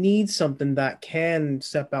 So we need something that can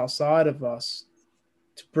step outside of us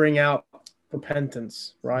to bring out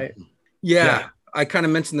repentance, right? Yeah. I kind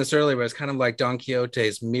of mentioned this earlier, but it's kind of like Don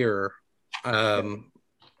Quixote's mirror,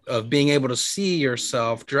 of being able to see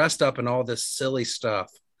yourself dressed up in all this silly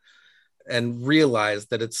stuff and realize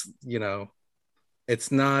that it's,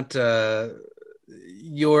 it's not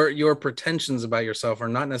your pretensions about yourself are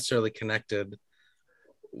not necessarily connected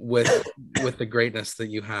with the greatness that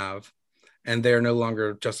you have, and they're no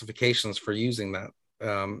longer justifications for using that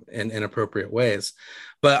in inappropriate ways.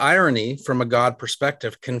 But irony, from a God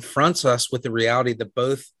perspective, confronts us with the reality that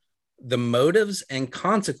both the motives and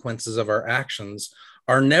consequences of our actions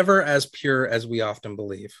are never as pure as we often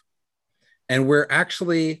believe. And we're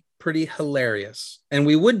actually pretty hilarious. And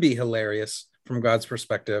we would be hilarious from God's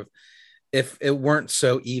perspective if it weren't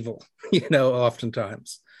so evil,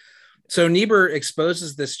 oftentimes. So Niebuhr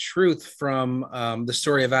exposes this truth from the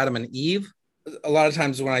story of Adam and Eve. A lot of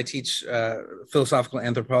times when I teach philosophical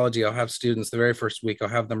anthropology, I'll have students the very first week, I'll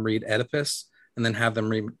have them read Oedipus and then have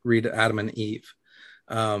them read Adam and Eve,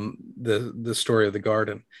 the story of the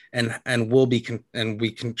garden, and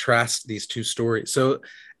we contrast these two stories. So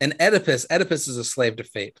in Oedipus is a slave to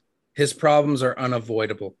fate. His problems are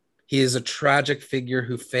unavoidable. He is a tragic figure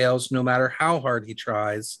who fails no matter how hard he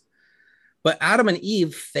tries. But Adam and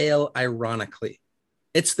Eve fail ironically.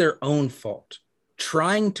 It's their own fault.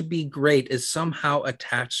 Trying to be great is somehow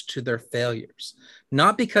attached to their failures,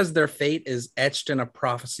 not because their fate is etched in a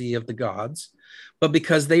prophecy of the gods, but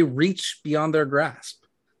because they reach beyond their grasp.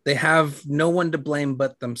 They have no one to blame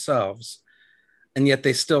but themselves, and yet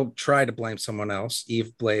they still try to blame someone else.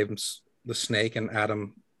 Eve blames the snake, and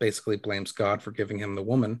Adam basically blames God for giving him the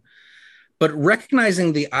woman. But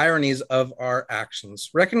recognizing the ironies of our actions,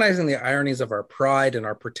 recognizing the ironies of our pride and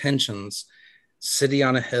our pretensions, city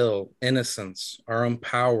on a hill, innocence, our own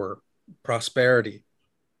power, prosperity,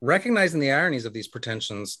 recognizing the ironies of these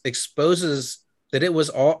pretensions exposes that it was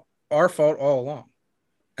all our fault all along.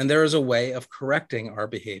 And there is a way of correcting our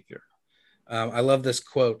behavior. I love this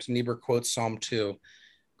quote. Niebuhr quotes Psalm 2,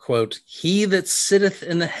 quote, "He that sitteth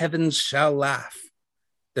in the heavens shall laugh.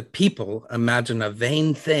 The people imagine a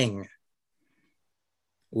vain thing."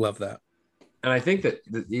 Love that. And I think that,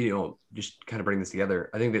 just kind of bring this together.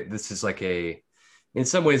 I think that this is in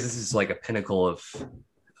some ways, this is like a pinnacle of,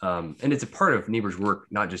 and it's a part of Niebuhr's work,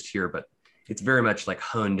 not just here, but it's very much like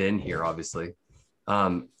honed in here, obviously.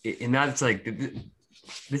 And that's like,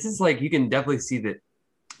 this is like, you can definitely see that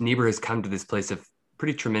Niebuhr has come to this place of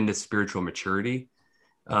pretty tremendous spiritual maturity.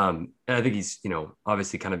 And I think he's,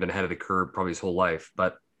 obviously kind of been ahead of the curve probably his whole life,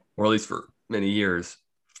 or at least for many years.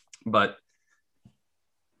 But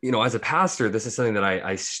as a pastor, this is something that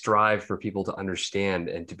I strive for people to understand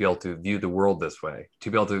and to be able to view the world this way, to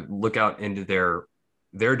be able to look out into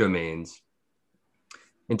their domains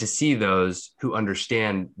and to see those who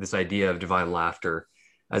understand this idea of divine laughter,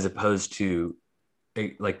 as opposed to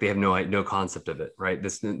like they have no concept of it, right?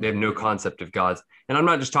 They have no concept of God's. And I'm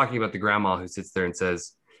not just talking about the grandma who sits there and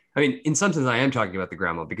says, I mean, in some sense, I am talking about the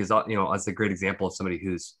grandma because, as a great example of somebody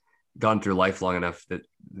who's gone through life long enough that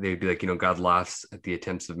they'd be like, God laughs at the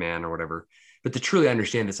attempts of man or whatever. But to truly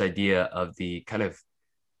understand this idea of the kind of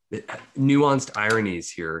nuanced ironies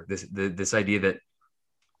here, this idea that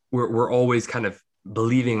we're always kind of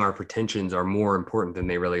believing our pretensions are more important than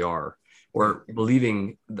they really are, or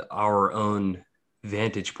believing our own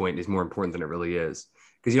vantage point is more important than it really is.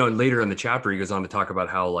 Because, later in the chapter, he goes on to talk about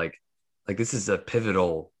how like this is a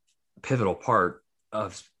pivotal part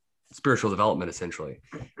of spiritual development, essentially,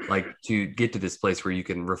 like to get to this place where you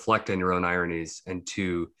can reflect on your own ironies and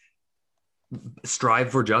to strive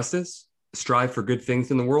for justice, strive for good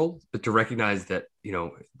things in the world, but to recognize that,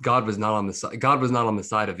 God was not on the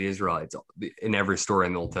side of the Israelites in every story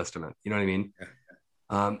in the Old Testament. You know what I mean?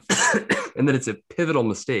 And that it's a pivotal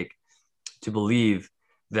mistake to believe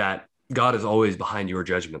that God is always behind your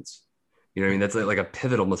judgments. You know what I mean? That's like a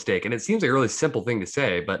pivotal mistake. And it seems like a really simple thing to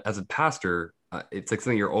say, but as a pastor, it's like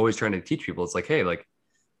something you're always trying to teach people. It's like, hey, like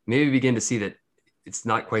maybe begin to see that it's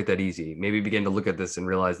not quite that easy. Maybe begin to look at this and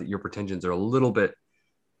realize that your pretensions are a little bit,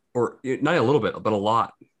 or not a little bit, but a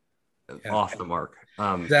lot off the mark.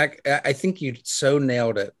 Zach, I think you so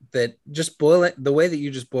nailed it that just the way that you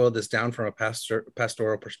just boiled this down from a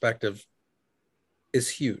pastoral perspective is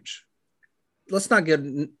huge. Let's not get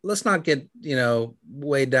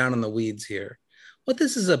way down in the weeds here. What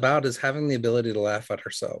this is about is having the ability to laugh at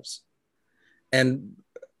ourselves. And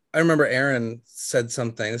I remember Aaron said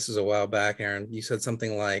something, this is a while back, Aaron, you said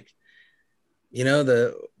something like,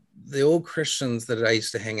 the the old Christians that I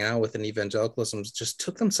used to hang out with in evangelicalism just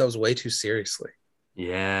took themselves way too seriously.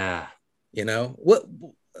 Yeah. You know what?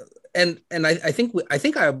 And I think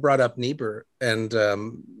I brought up Niebuhr, and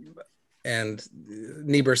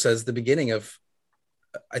Niebuhr says the beginning of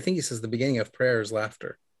prayer is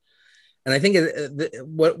laughter. And I think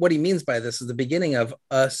what he means by this is the beginning of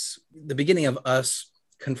us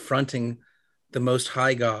confronting the Most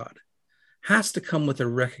High God has to come with a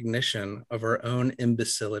recognition of our own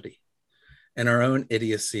imbecility and our own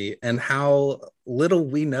idiocy and how little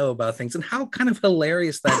we know about things and how kind of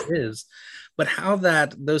hilarious that is, but how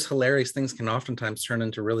that those hilarious things can oftentimes turn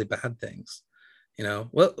into really bad things. You know,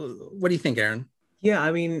 what do you think, Aaron? Yeah,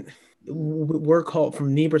 I mean, we're called,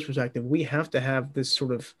 from Niebuhr's perspective, we have to have this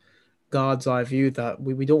sort of God's eye view that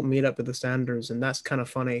we don't meet up with the standards, and that's kind of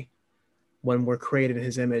funny when we're created in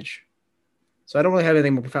his image. So I don't really have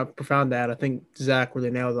anything more profound to add. I think Zach really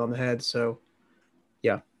nailed it on the head. So,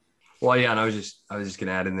 yeah. Well, yeah, and I was just going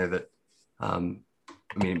to add in there that, I mean,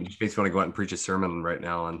 you basically want to go out and preach a sermon right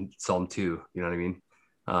now on Psalm 2. You know what I mean?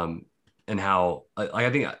 And how I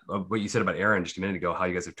think what you said about Aaron just a minute ago, how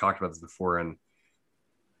you guys have talked about this before, and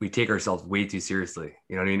we take ourselves way too seriously.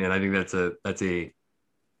 You know what I mean? And I think that's a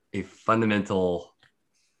fundamental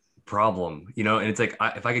problem, you know. And it's like,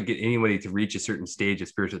 if I could get anybody to reach a certain stage of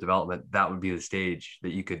spiritual development, that would be the stage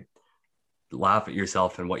that you could laugh at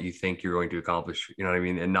yourself and what you think you're going to accomplish, you know what I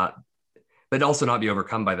mean? And but also not be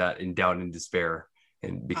overcome by that in doubt and despair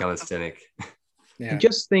and become a cynic. Yeah.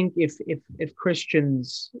 Just think if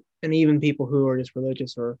Christians and even people who are just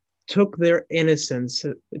religious or took their innocence,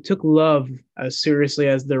 took love as seriously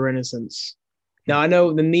as their innocence. Now, I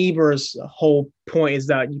know the Niebuhr's whole point is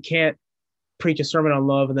that you can't preach a sermon on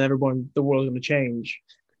love and then the world is going to change.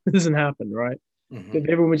 It doesn't happen, right? Mm-hmm. If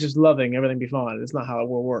everyone was just loving, everything would be fine. It's not how the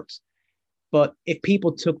world works. But if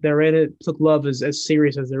people took love as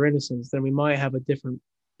serious as their innocence, then we might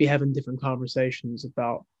be having different conversations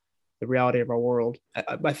about the reality of our world.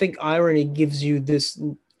 I think irony gives you this,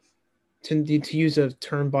 to use a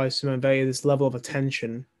term by Simone Weil, this level of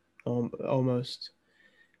attention, almost.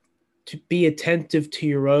 To be attentive to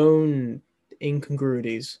your own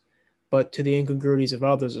incongruities, but to the incongruities of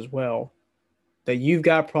others as well. That you've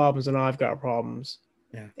got problems and I've got problems.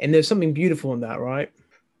 Yeah. And there's something beautiful in that, right?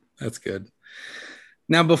 That's good.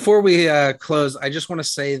 Now, before we close, I just want to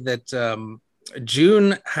say that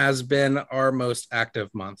June has been our most active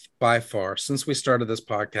month by far since we started this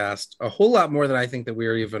podcast. A whole lot more than I think that we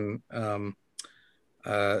were even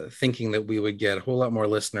thinking that we would get. A whole lot more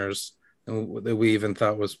listeners than that we even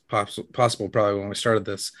thought was possible probably when we started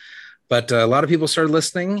this. But a lot of people started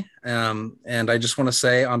listening. And I just want to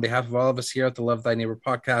say, on behalf of all of us here at the Love Thy Neighbor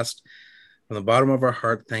podcast, from the bottom of our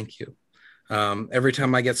heart, thank you. Every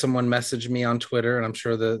time I get someone message me on Twitter, and I'm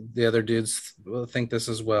sure the other dudes will think this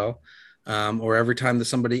as well, or every time that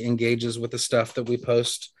somebody engages with the stuff that we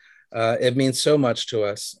post, it means so much to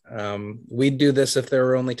us. We'd do this if there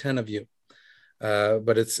were only 10 of you,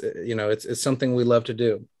 but it's something we love to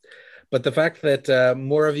do. But the fact that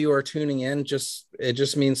more of you are tuning in, it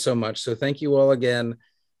just means so much. So thank you all again.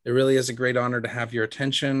 It really is a great honor to have your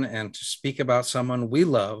attention and to speak about someone we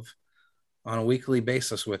love on a weekly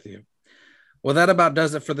basis with you. Well, that about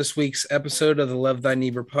does it for this week's episode of the Love Thy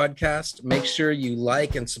Neighbor podcast. Make sure you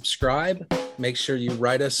like and subscribe. Make sure you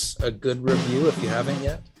write us a good review if you haven't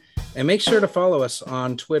yet. And make sure to follow us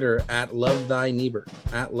on Twitter at Love Thy Neighbor,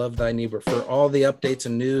 for all the updates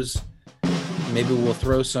and news. Maybe we'll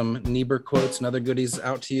throw some Niebuhr quotes and other goodies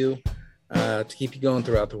out to you to keep you going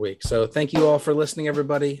throughout the week. So thank you all for listening,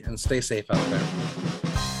 everybody, and stay safe out there.